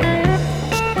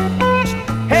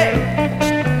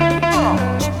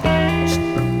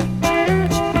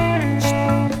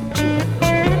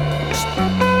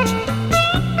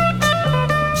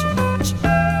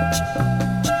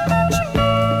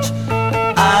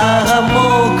ああ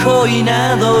もう恋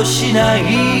などしない、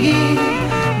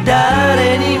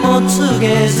誰にも告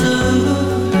げず、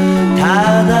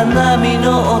ただ波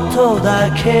の音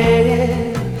だけ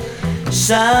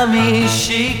寂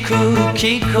しく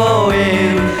聞こ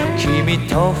える。君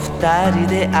と二人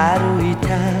で歩いた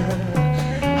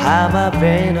浜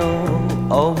辺の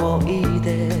思い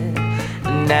出、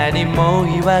何も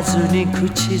言わずに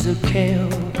口づけを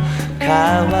交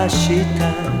わした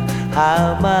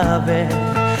浜辺。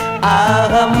あ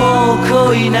あもう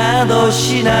恋など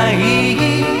しない、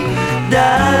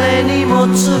誰にも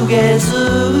告げ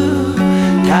ず、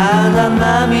ただ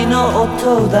波の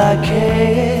音だ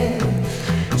け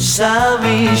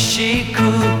寂しく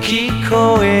聞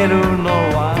こえるの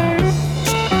は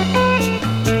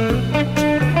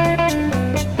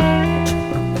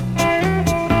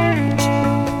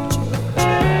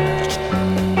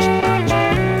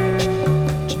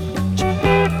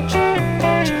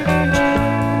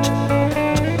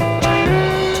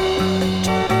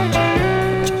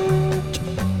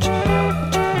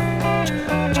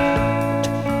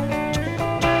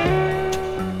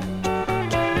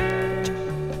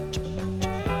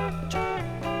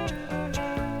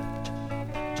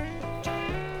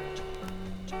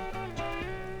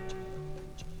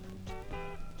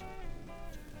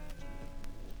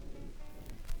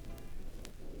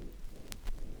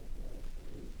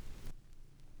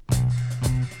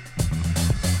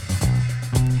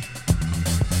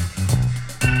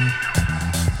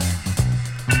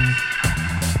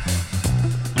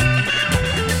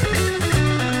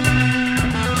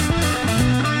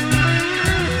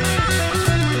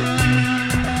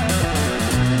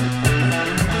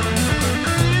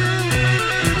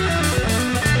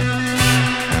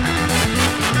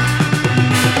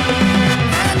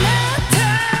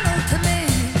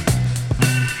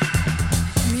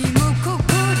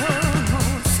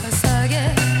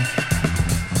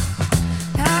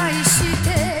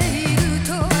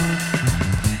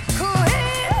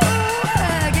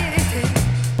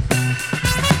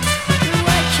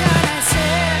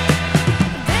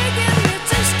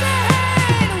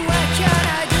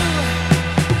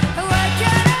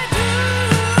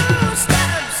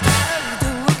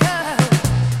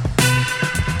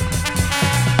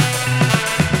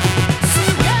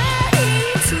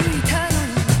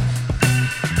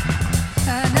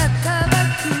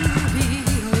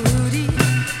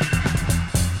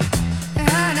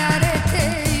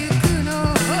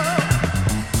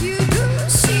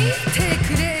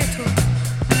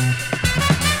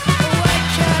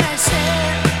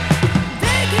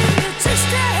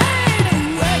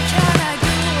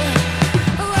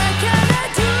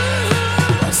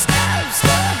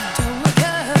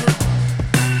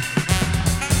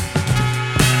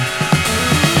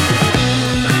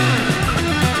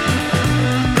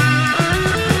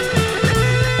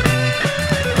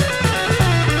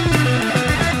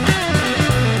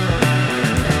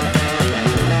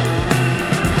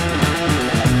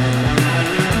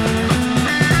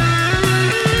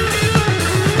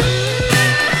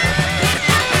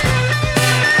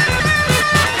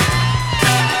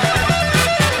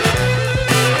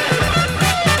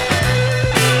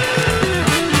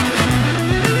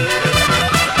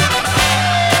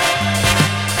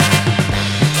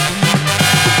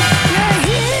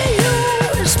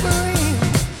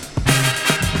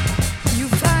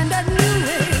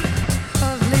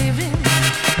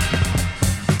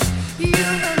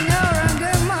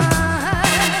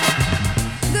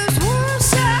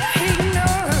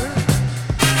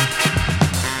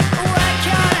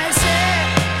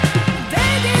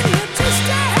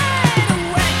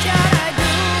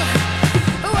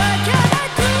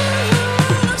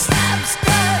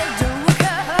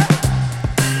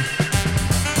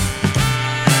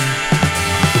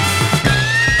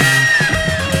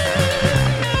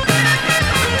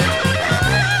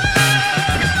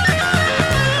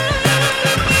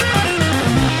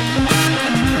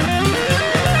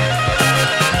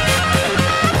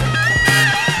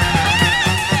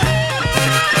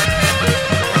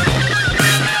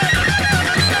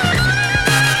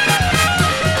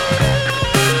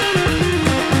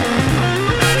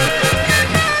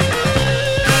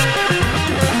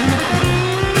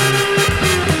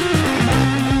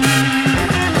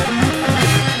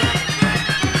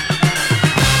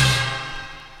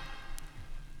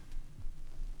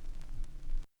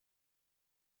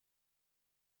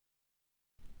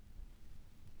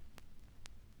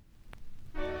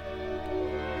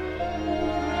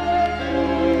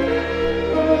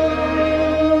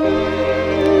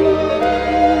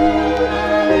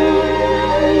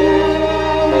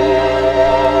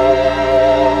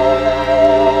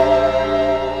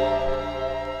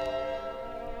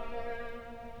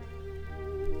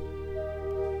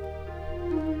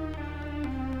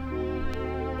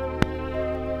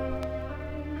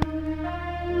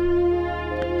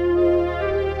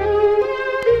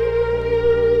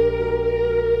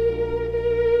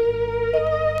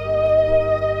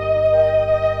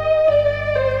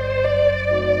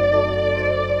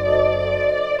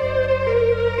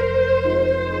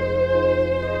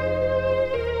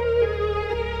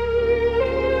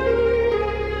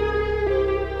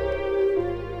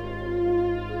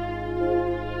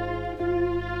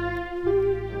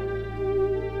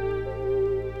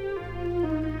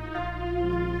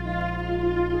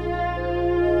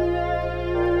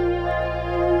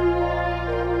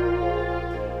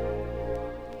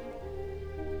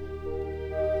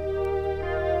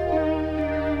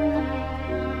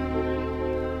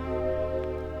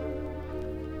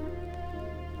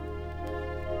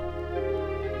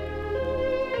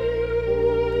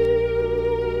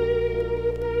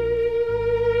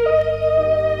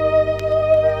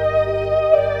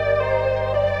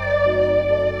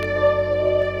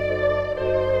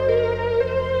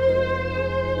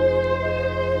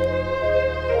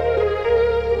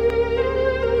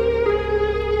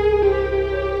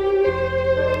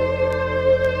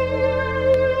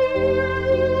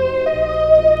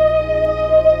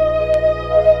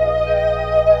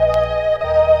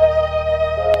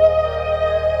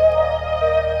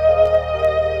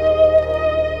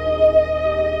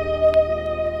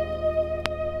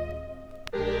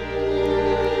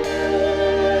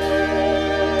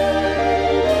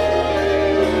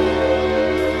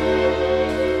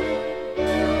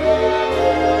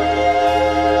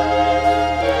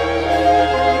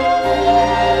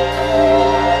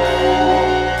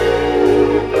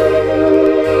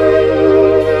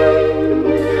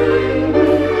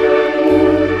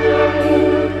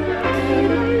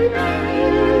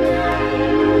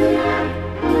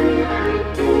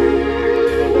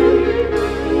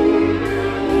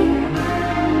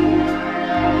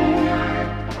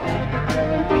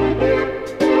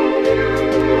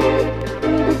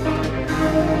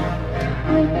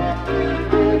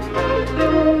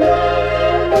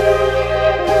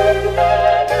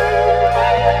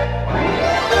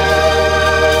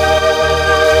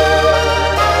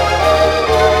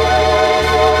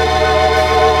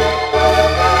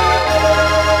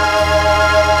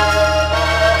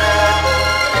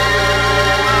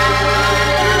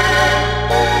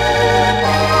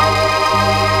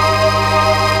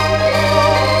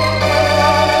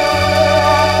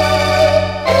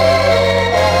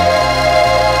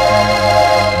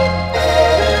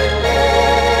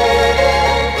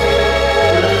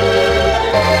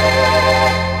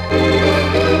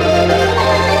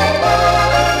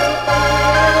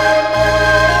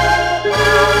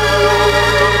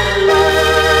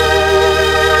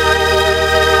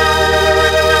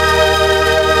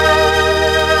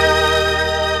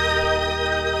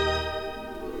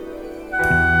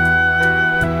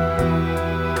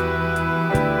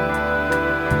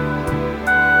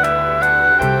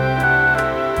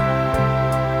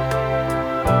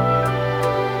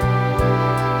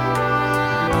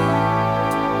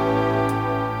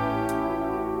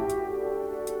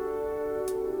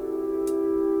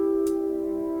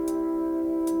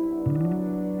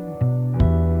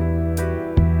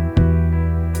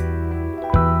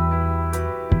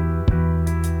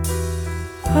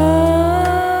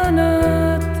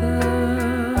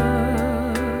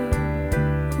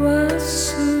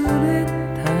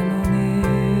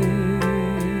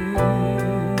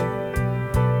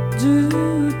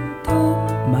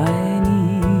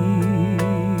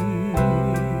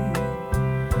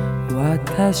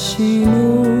私の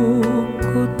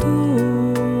ことを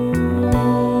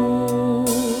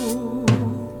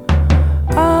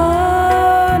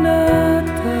あな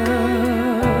た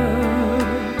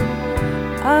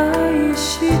愛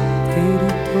してる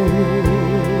と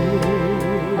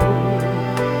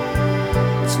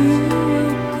強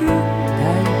く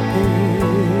抱いて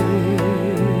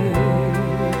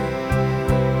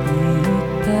言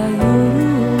った夜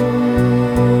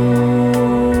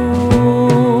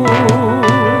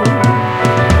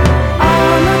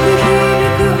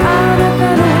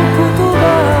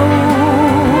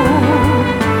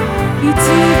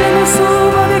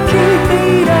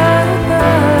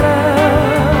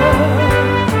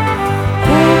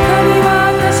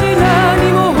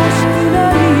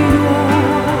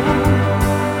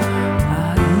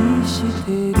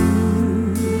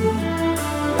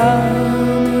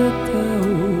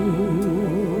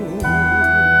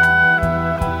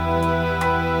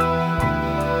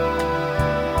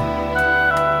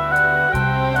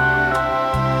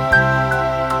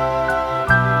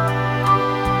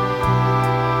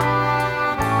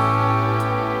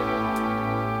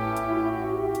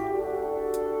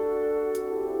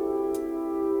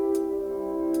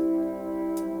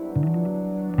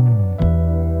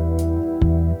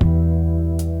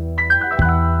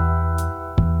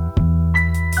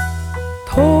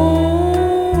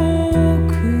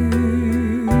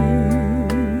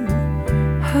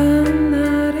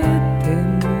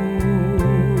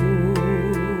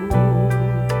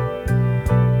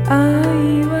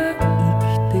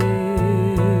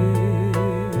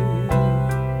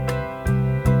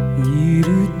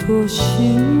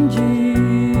信じ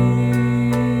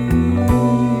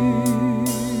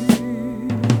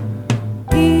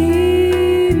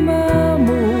今も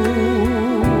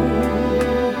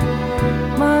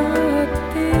待っ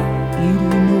ている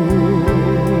の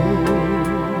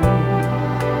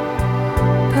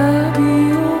旅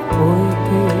を終え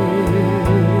て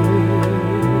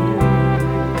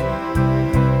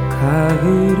帰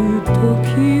る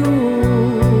時を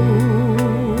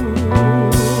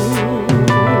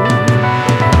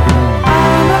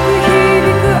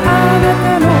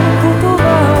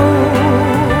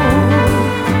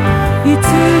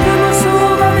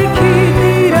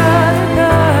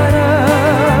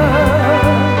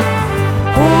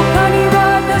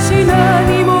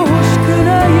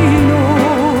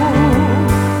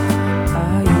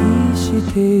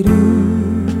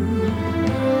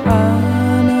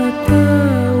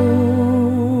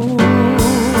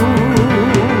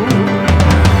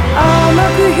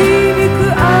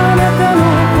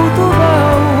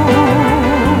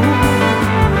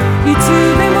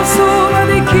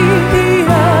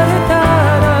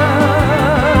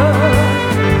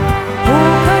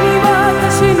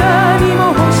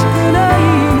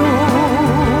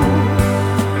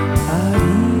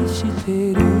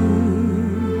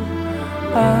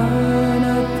あな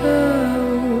た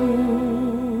を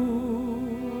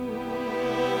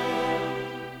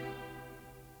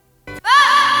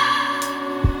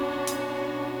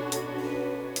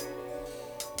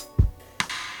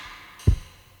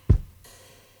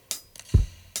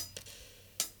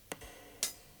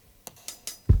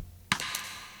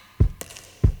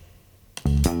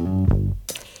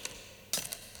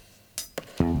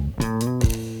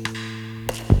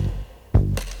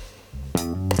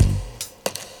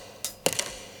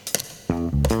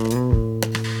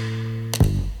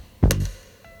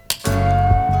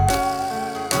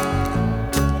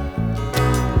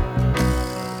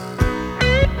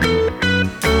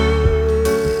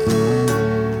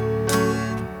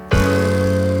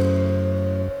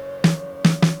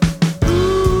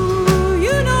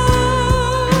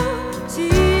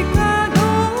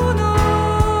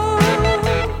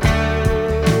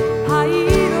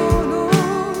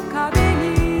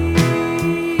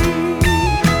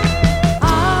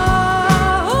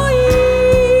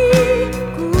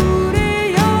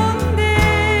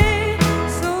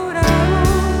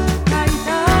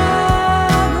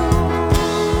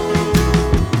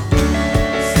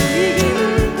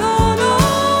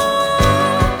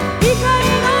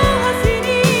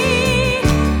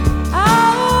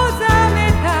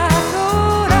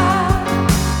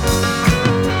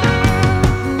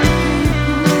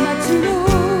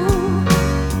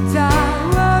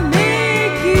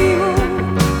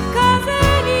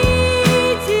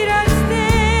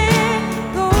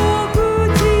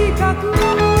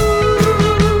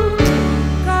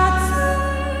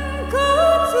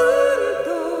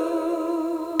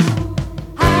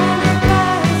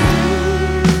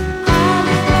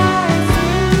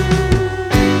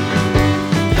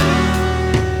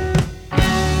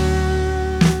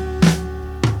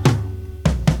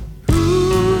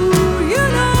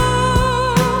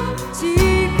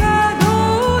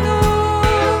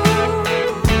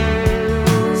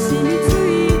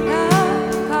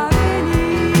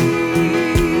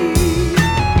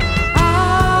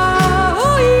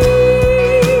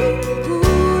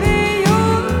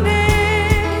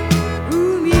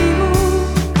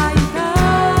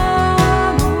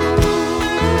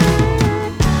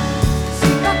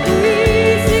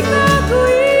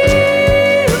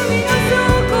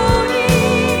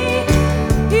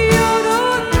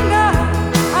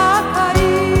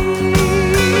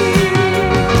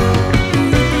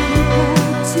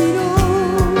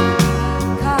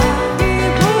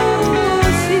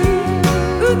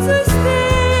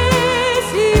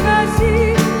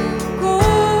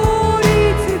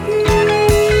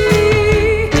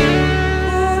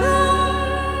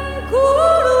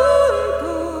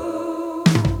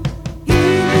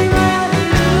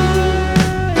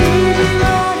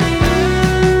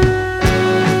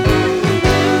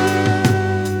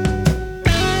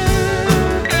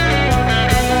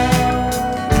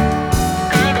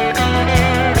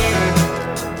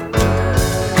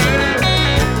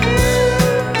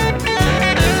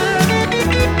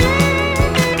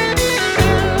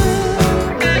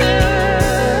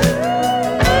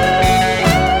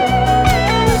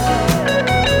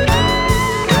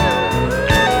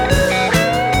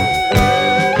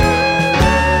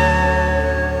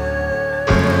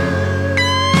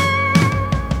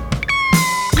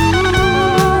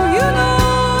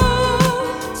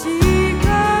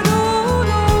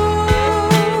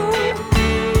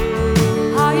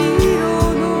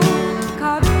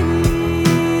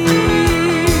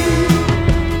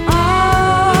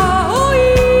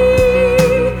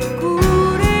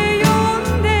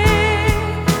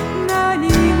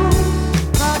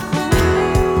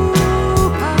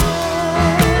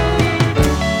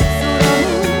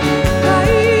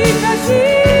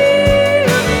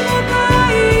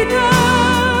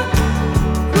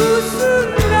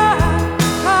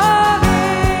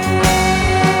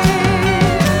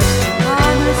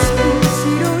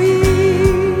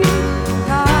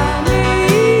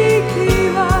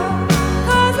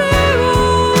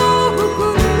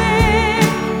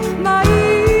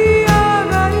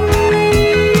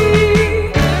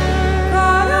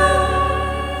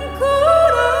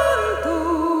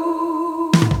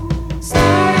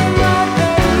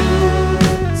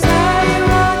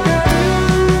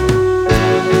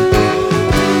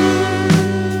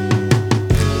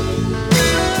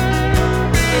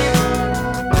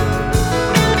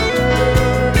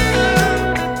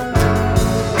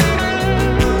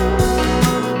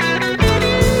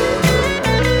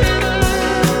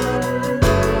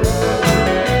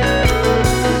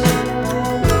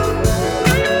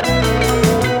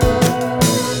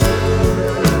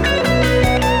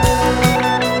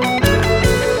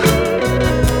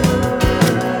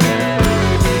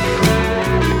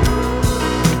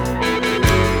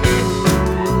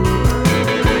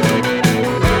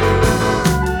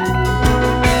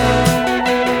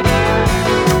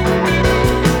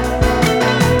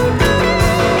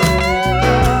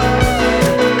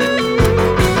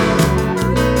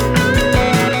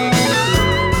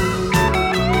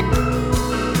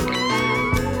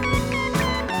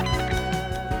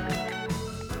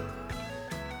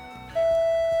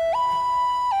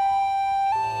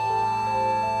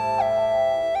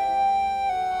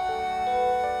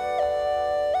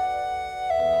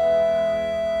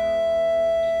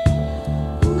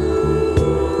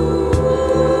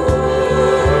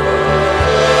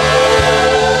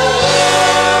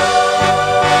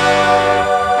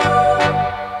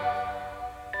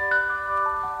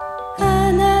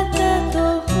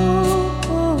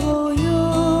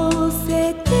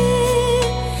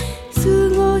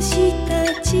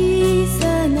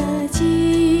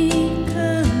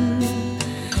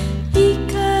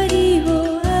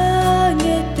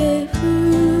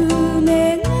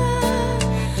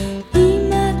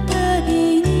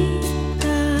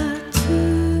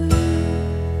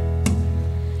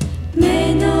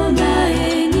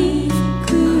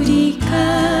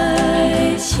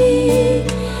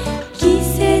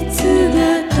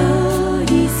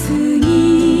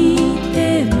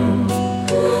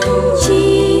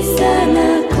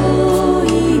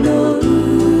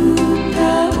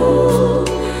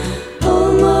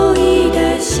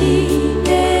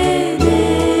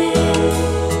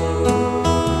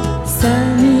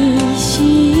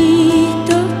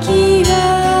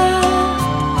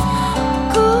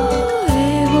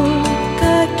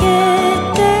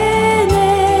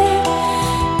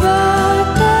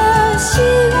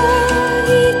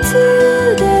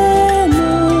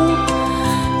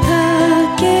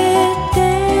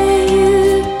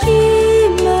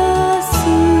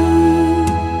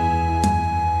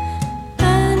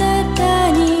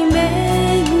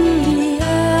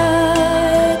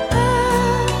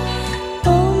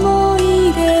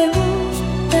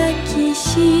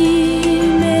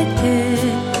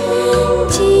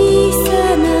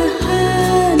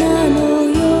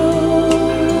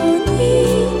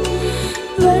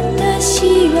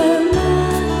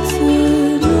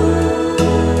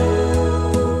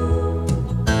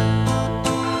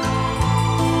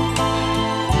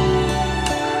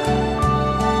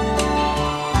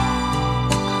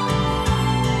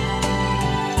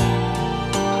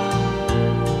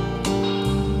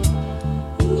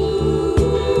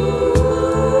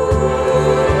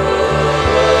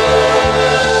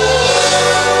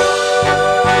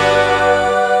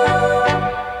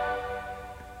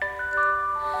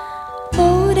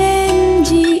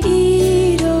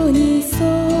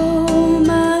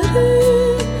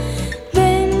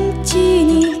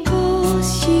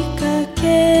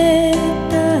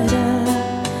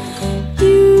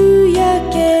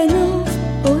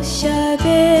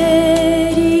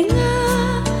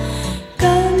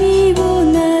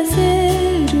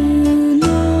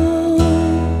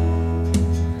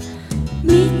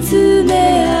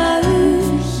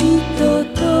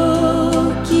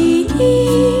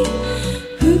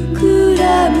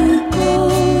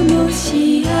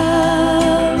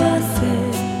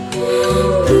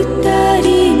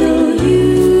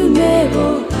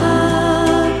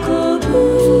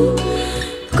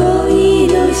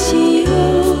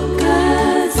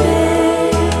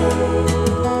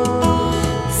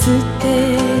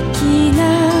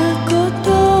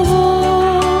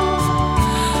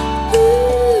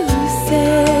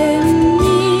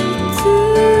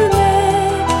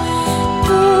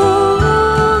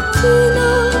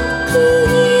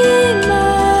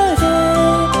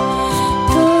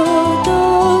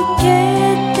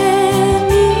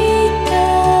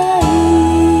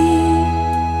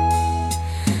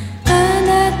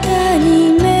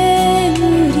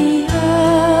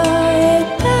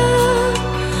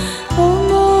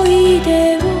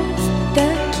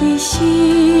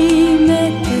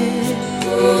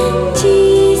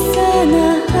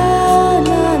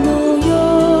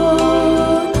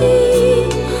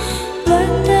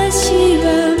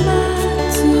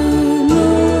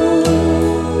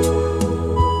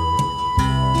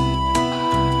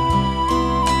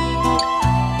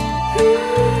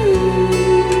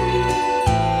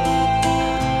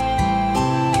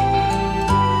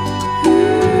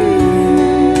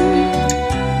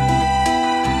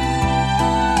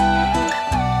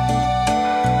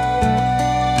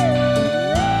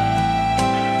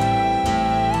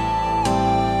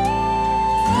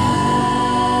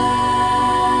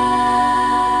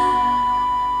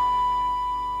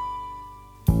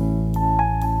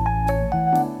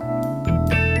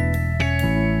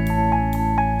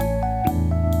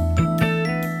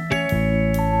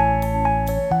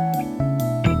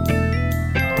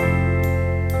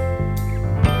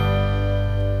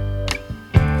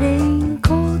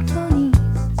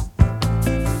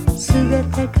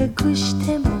くし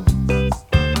ても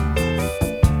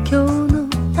今日の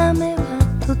雨は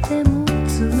とても冷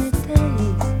たい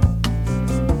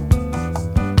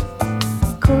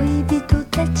恋人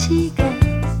たちが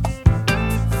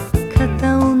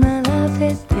肩を並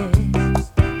べて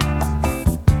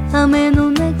雨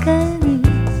の中に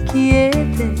消えて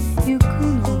ゆく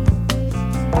の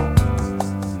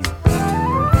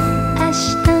明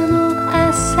日の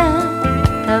朝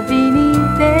旅に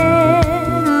出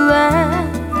るわ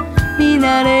見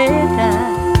慣れた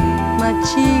街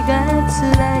が辛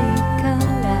いか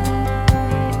ら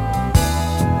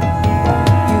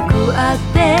行くあ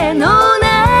てのな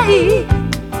い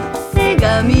手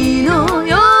紙の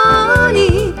よう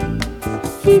に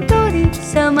一人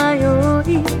さまよ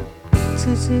い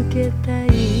続けたい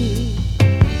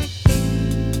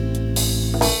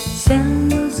三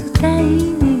の伝い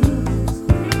に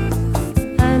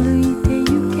歩いて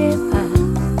行けば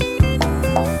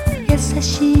優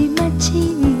しい街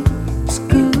に着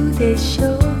くでし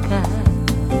ょうか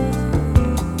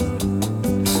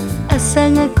朝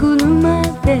が来るま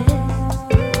で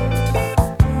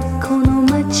この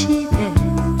街で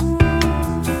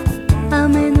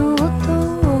雨の音を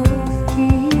聞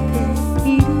いて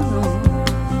いるの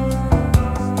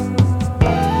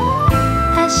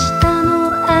明日の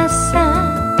朝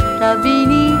旅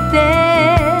に出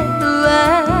るわ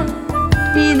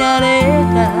見慣れ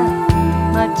た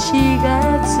街が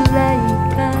辛い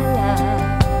から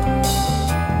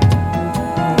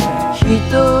一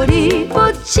人ぼ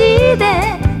っちで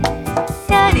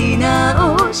やり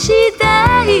直し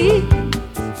たい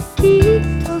き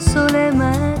っとそれ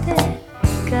まで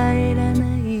帰らな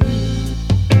い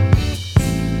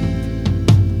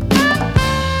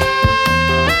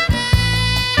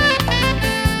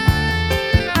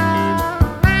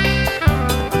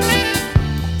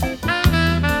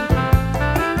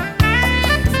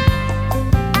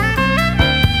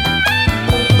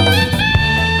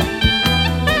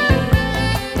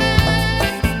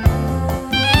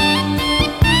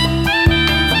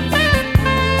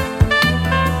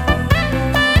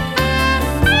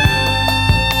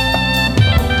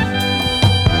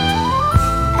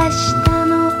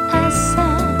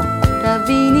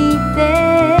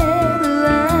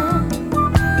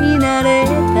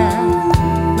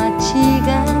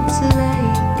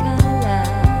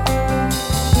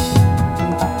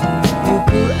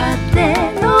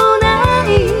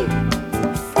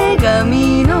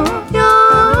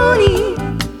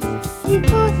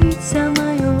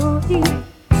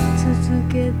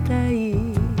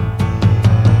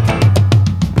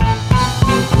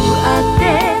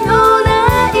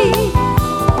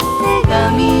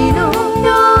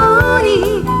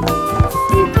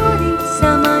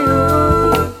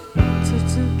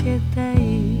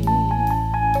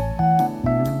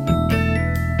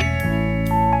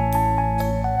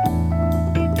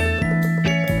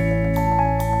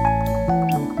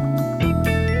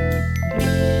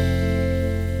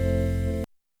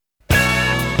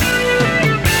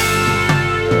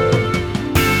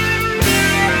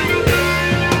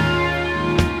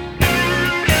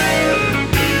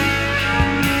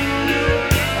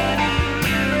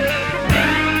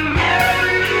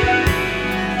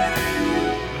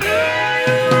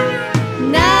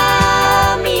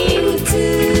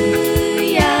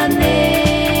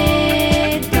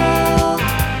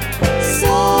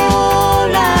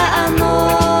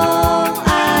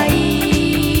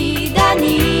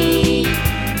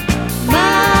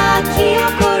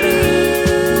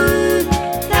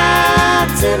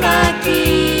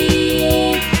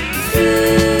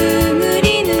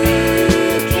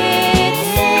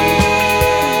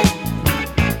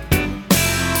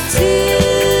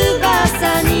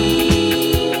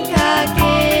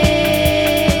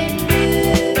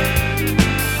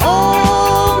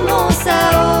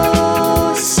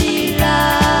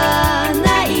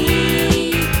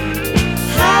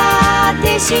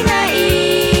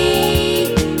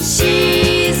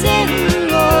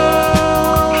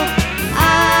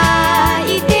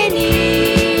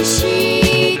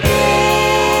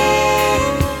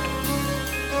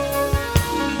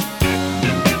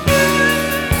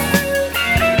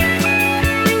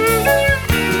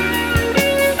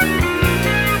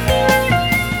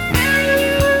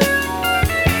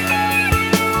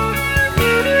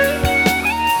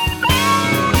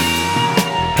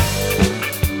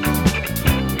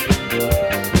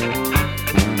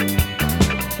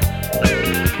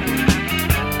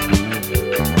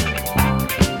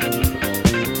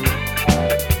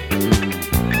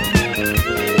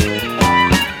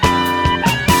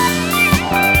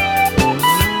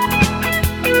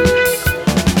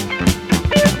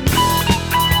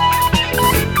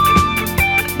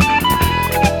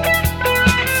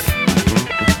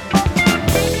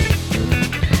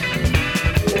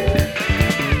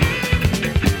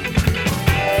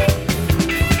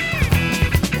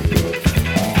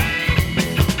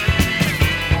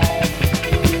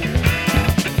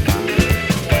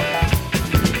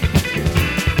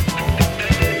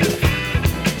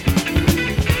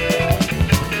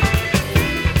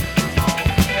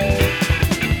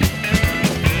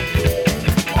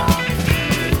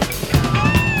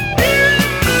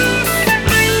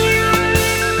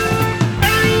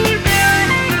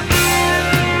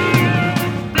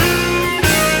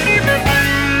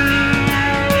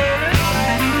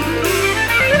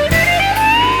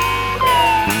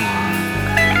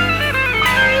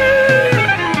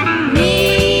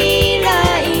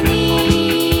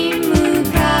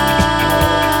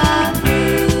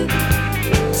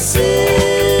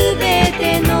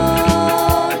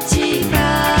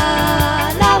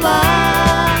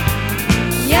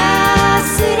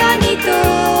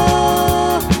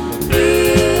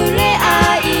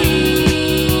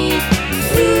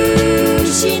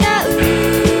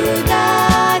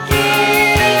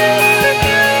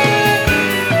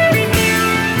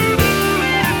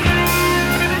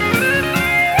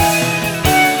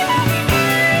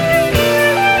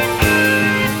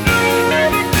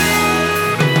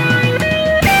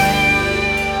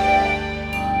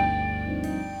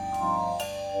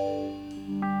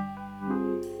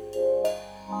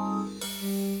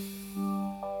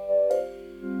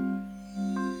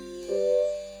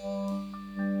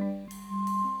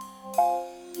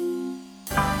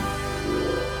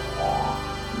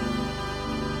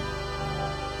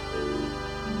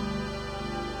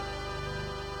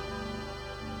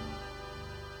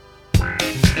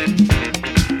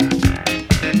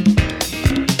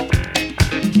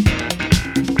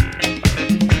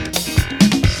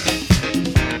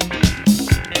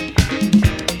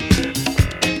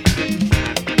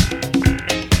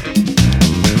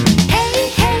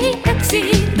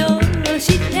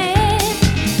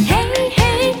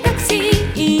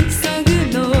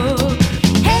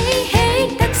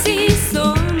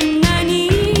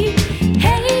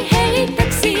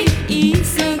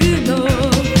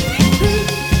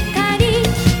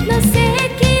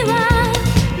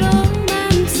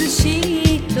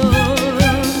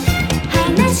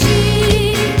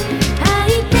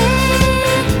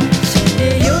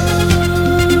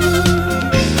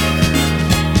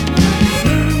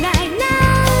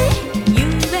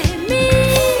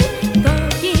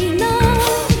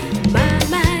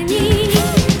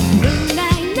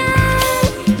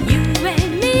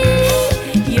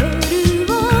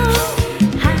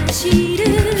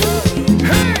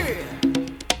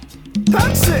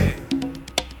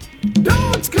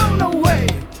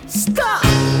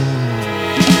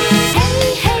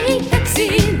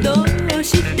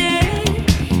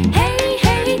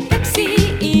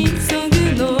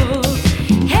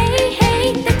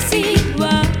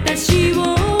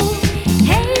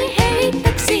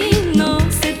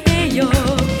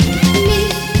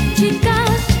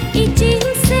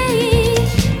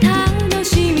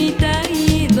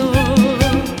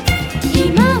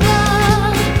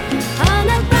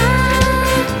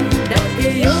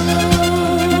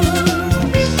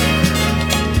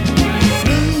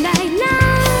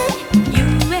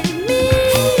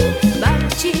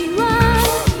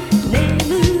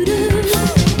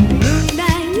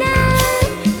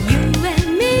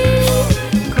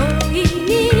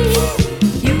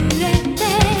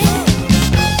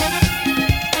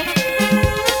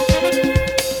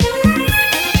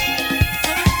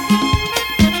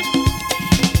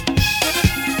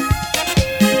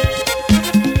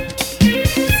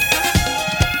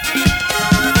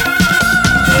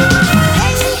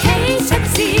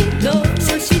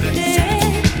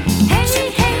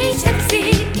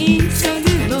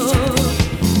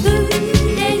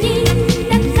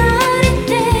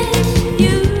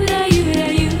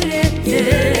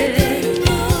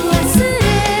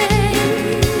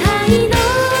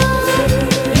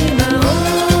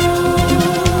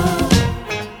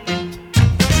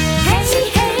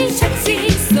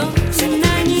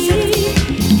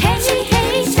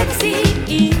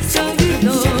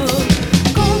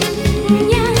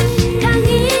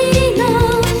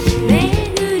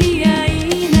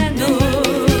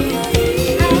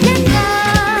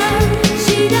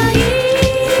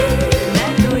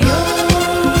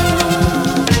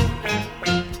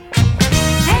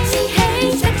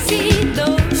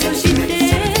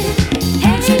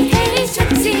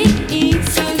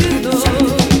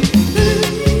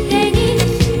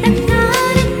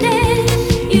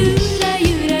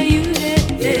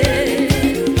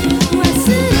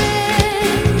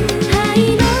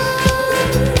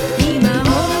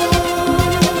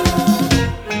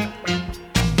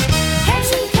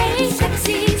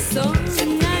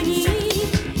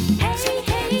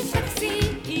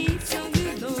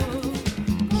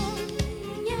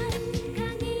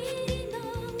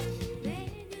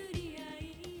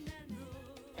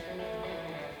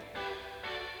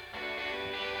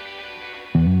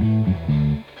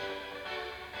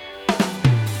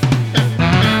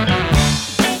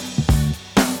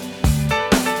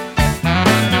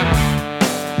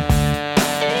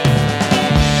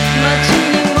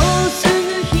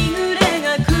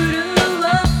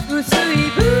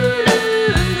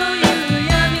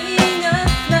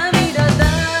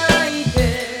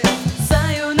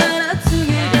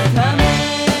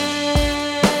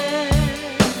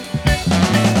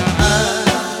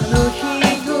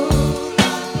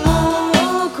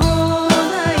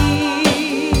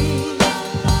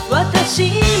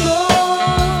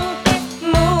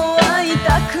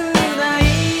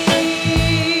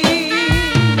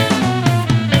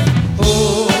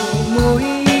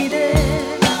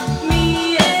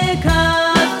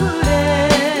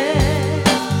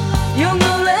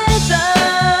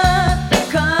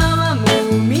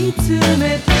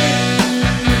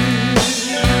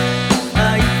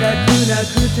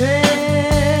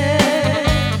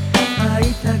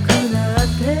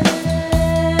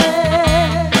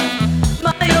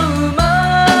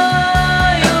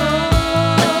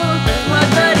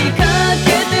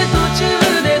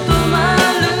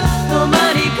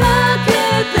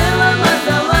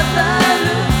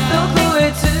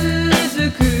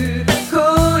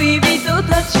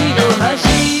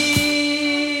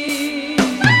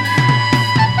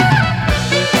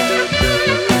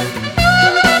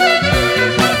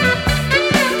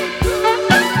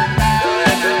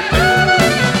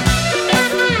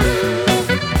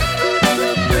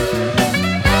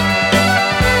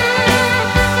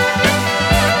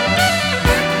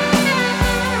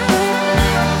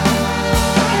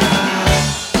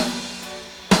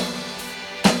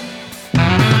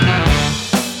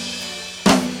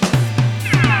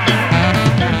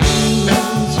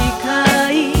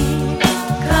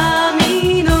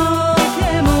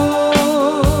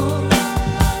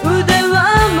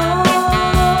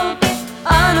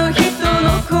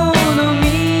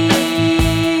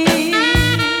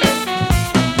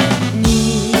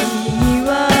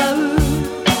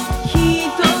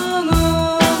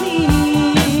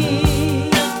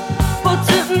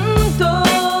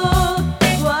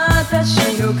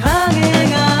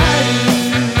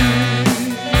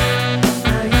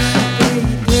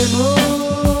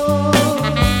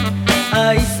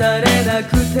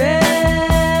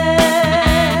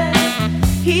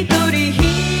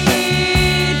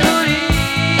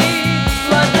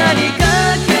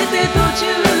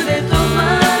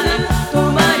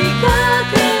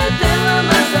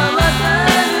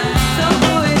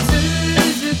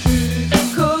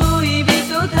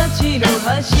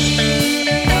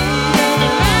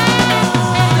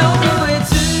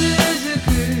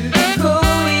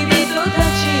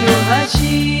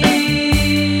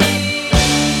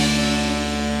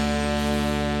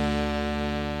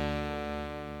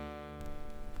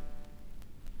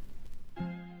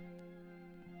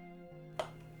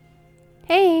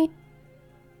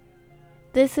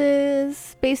This is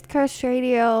Space Coast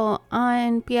Radio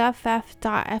on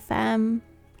BFF.fm.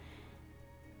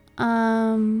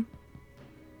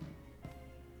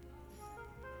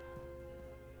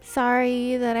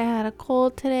 Sorry that I had a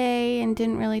cold today and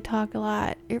didn't really talk a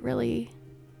lot. I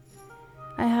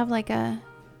have like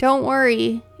don't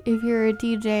worry if you're a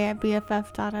DJ at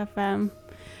BFF.fm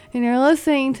and you're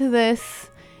listening to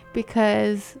this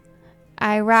because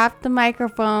I wrapped the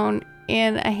microphone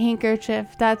in a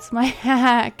handkerchief. That's my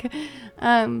hack. But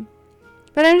I'm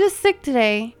just sick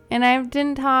today and I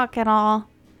didn't talk at all.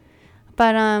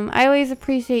 But I always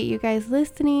appreciate you guys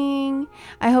listening.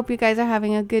 I hope you guys are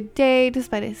having a good day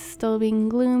despite it still being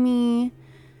gloomy.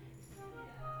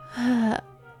 I'm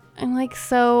like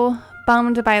so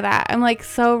bummed by that. I'm like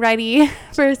so ready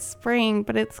for spring,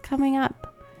 but it's coming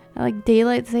up. Like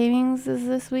daylight savings is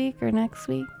this week or next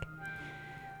week.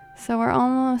 So we're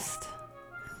almost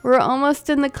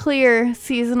in the clear,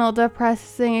 seasonal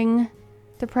depression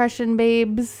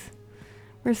babes.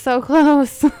 We're so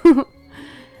close.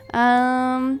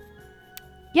 Yeah,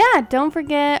 don't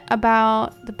forget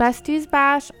about the Besties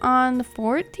Bash on the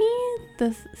 14th,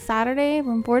 this Saturday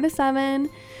from 4 to 7.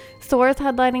 Soar's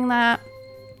headlining that.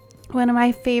 One of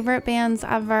my favorite bands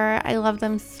ever. I love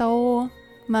them so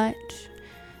much.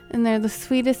 And they're the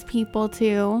sweetest people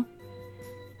too.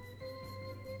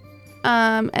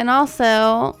 And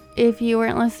also, if you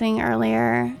weren't listening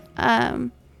earlier,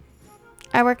 I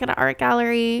work at an art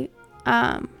gallery,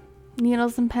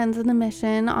 Needles and Pens in the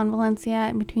Mission on Valencia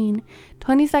in between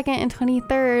 22nd and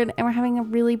 23rd, and we're having a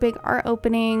really big art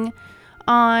opening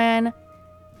on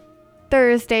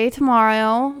Thursday,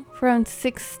 tomorrow, from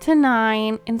 6 to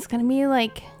 9, and it's gonna be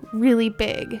like really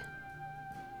big.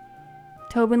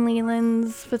 Tobin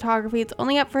Leland's photography. It's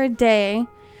only up for a day,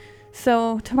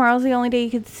 so tomorrow's the only day you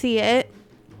could see it.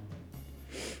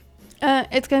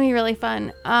 It's gonna be really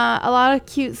fun. A lot of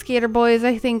cute skater boys,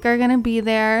 I think, are gonna be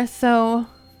there, so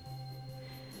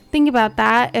think about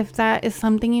that if that is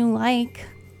something you like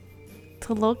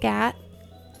to look at.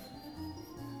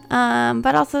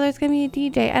 But also there's gonna be a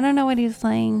DJ. I don't know what he's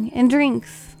playing. And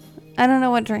drinks. I don't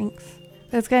know what drinks.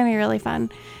 But it's gonna be really fun.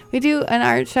 We do an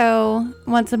art show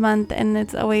once a month and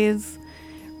it's always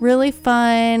really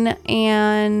fun,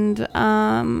 and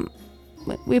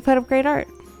we put up great art.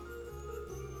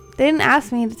 They didn't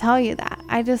ask me to tell you that.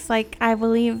 I just I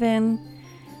believe in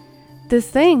this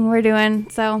thing we're doing,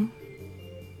 so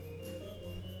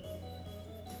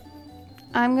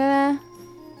I'm gonna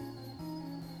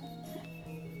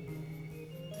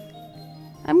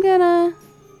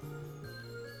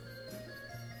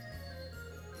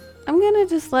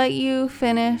just let you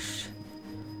finish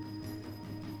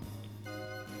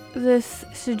this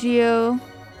Shujio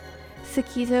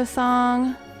Sakito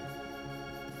song,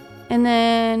 and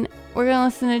then we're gonna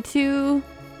listen to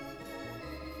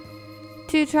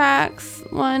two tracks,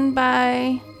 one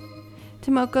by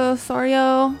Tomoko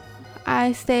Soryo,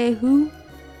 I Stay Who,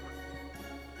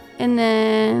 and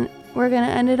then we're gonna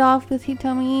end it off with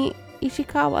Hitomi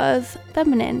Ishikawa's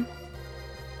Feminine.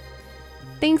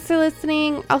 Thanks for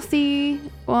listening.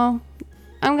 I'm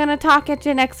gonna talk at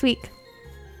you next week.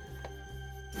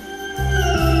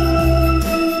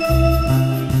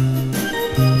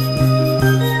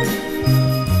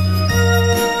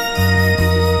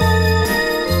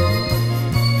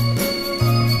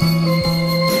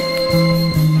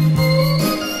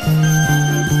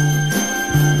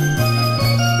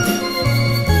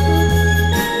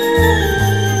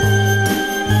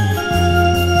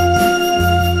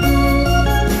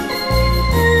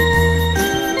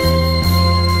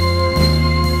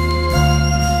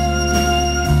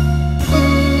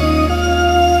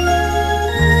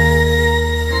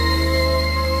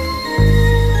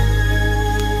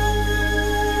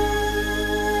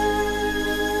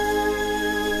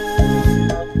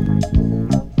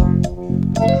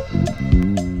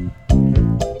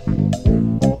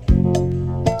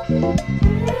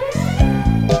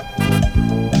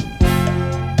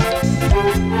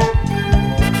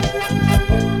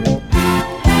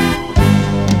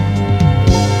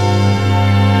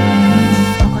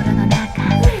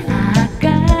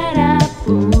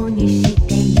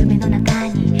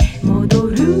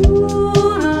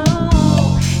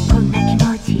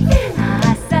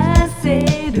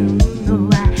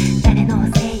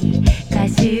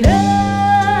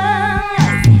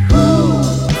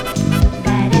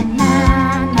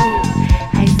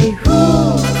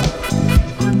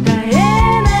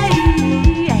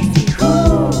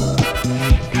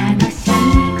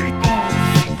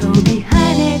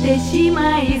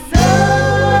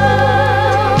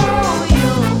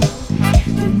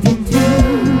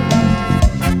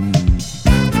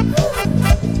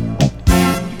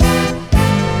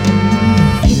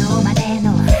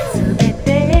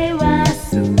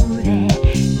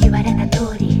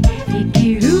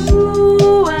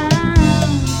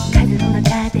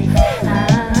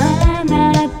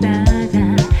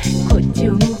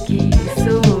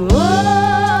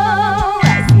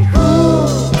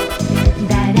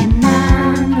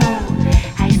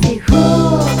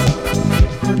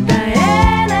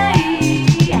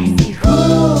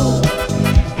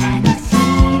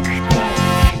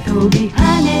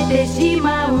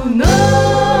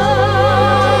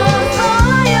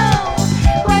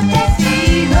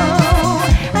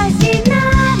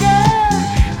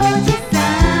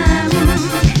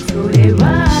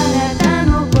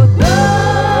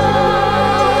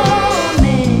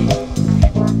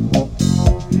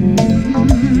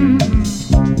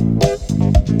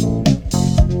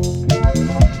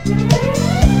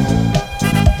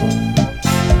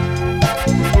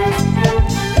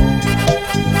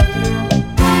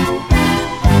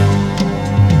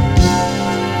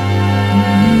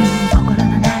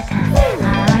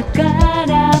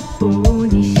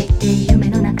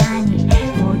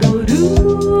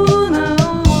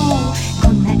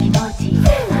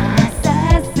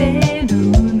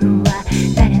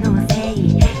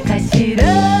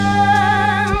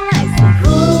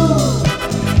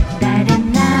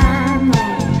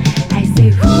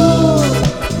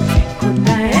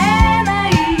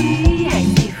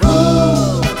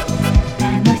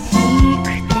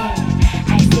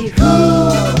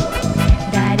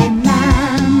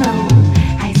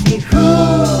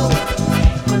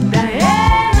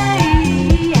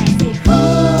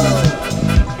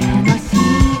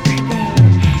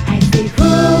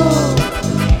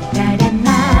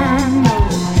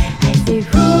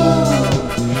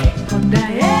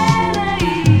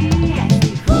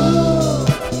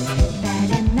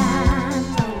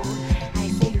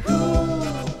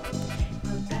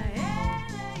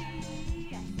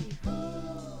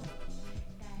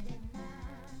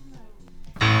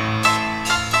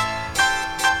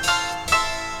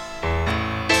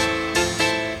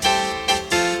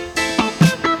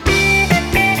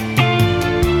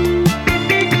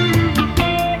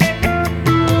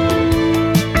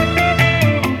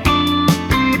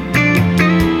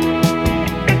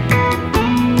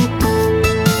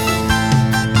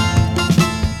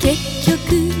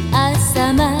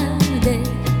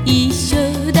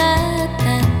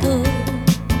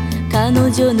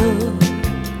 女の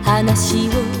話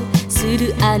をす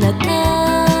るあなた、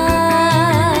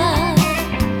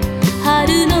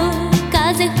春の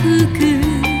風吹く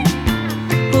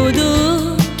歩道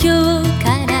橋か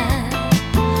ら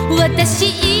私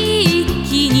一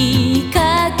気に駆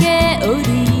け下り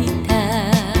た。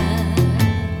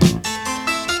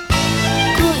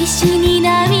小石に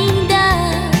涙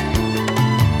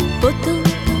ポトンと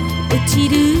落ち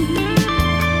る、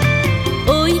追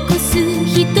い越す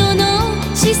人の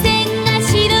視線が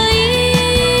白い。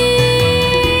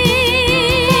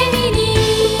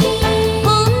女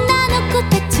の子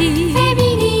たち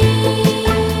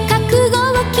覚悟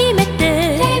を決めて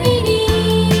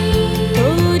通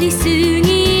り過ぎ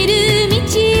る道、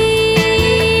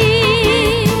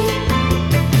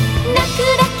泣く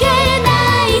だけ泣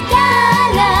いた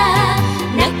ら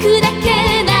泣くだけ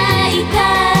泣いた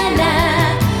ら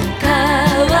変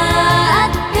わ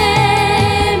って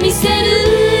みせる。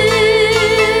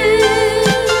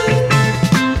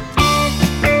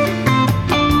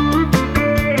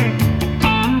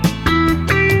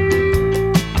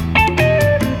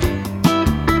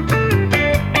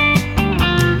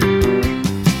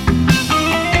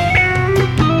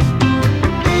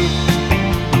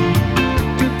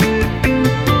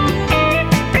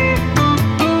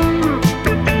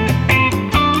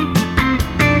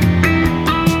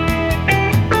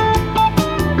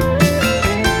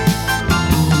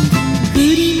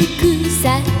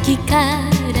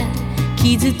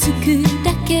傷つく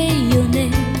だけよ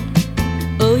ね、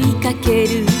追いかけ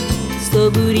る素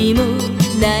振りも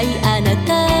ないあな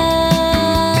た。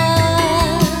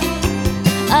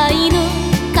愛の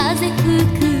風吹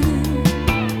く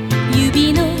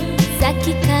指の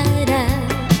先から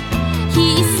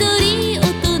ひっそり大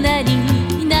人に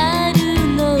なる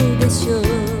のでしょう。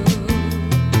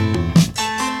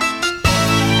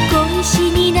小石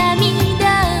に涙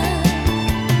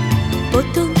ポ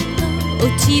トンと落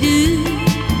ちる、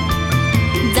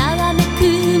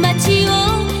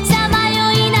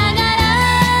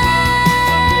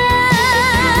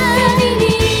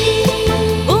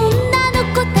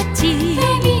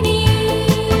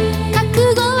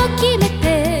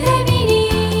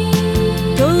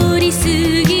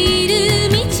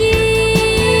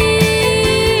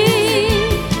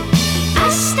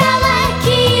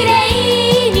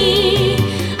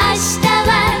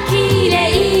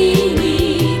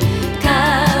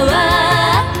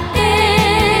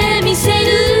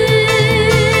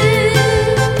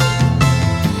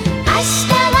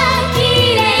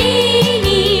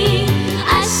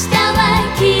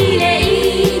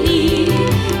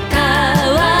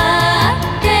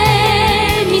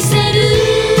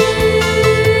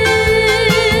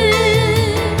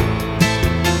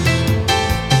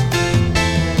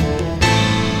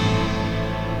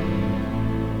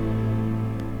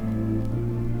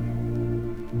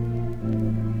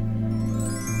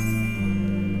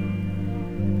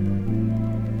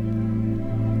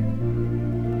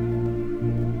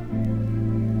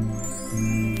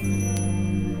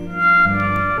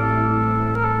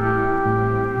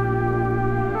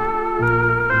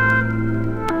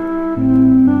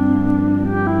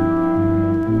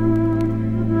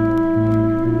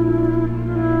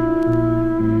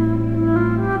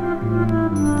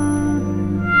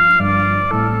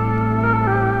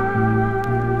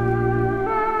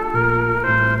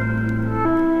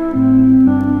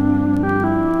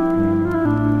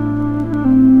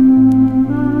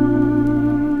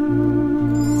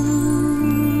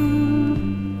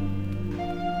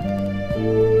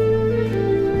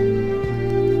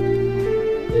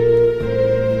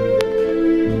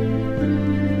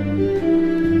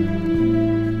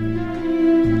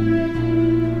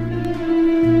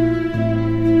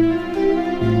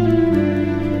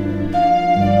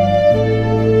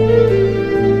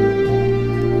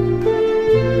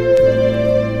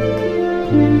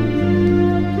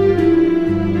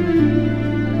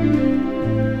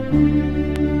「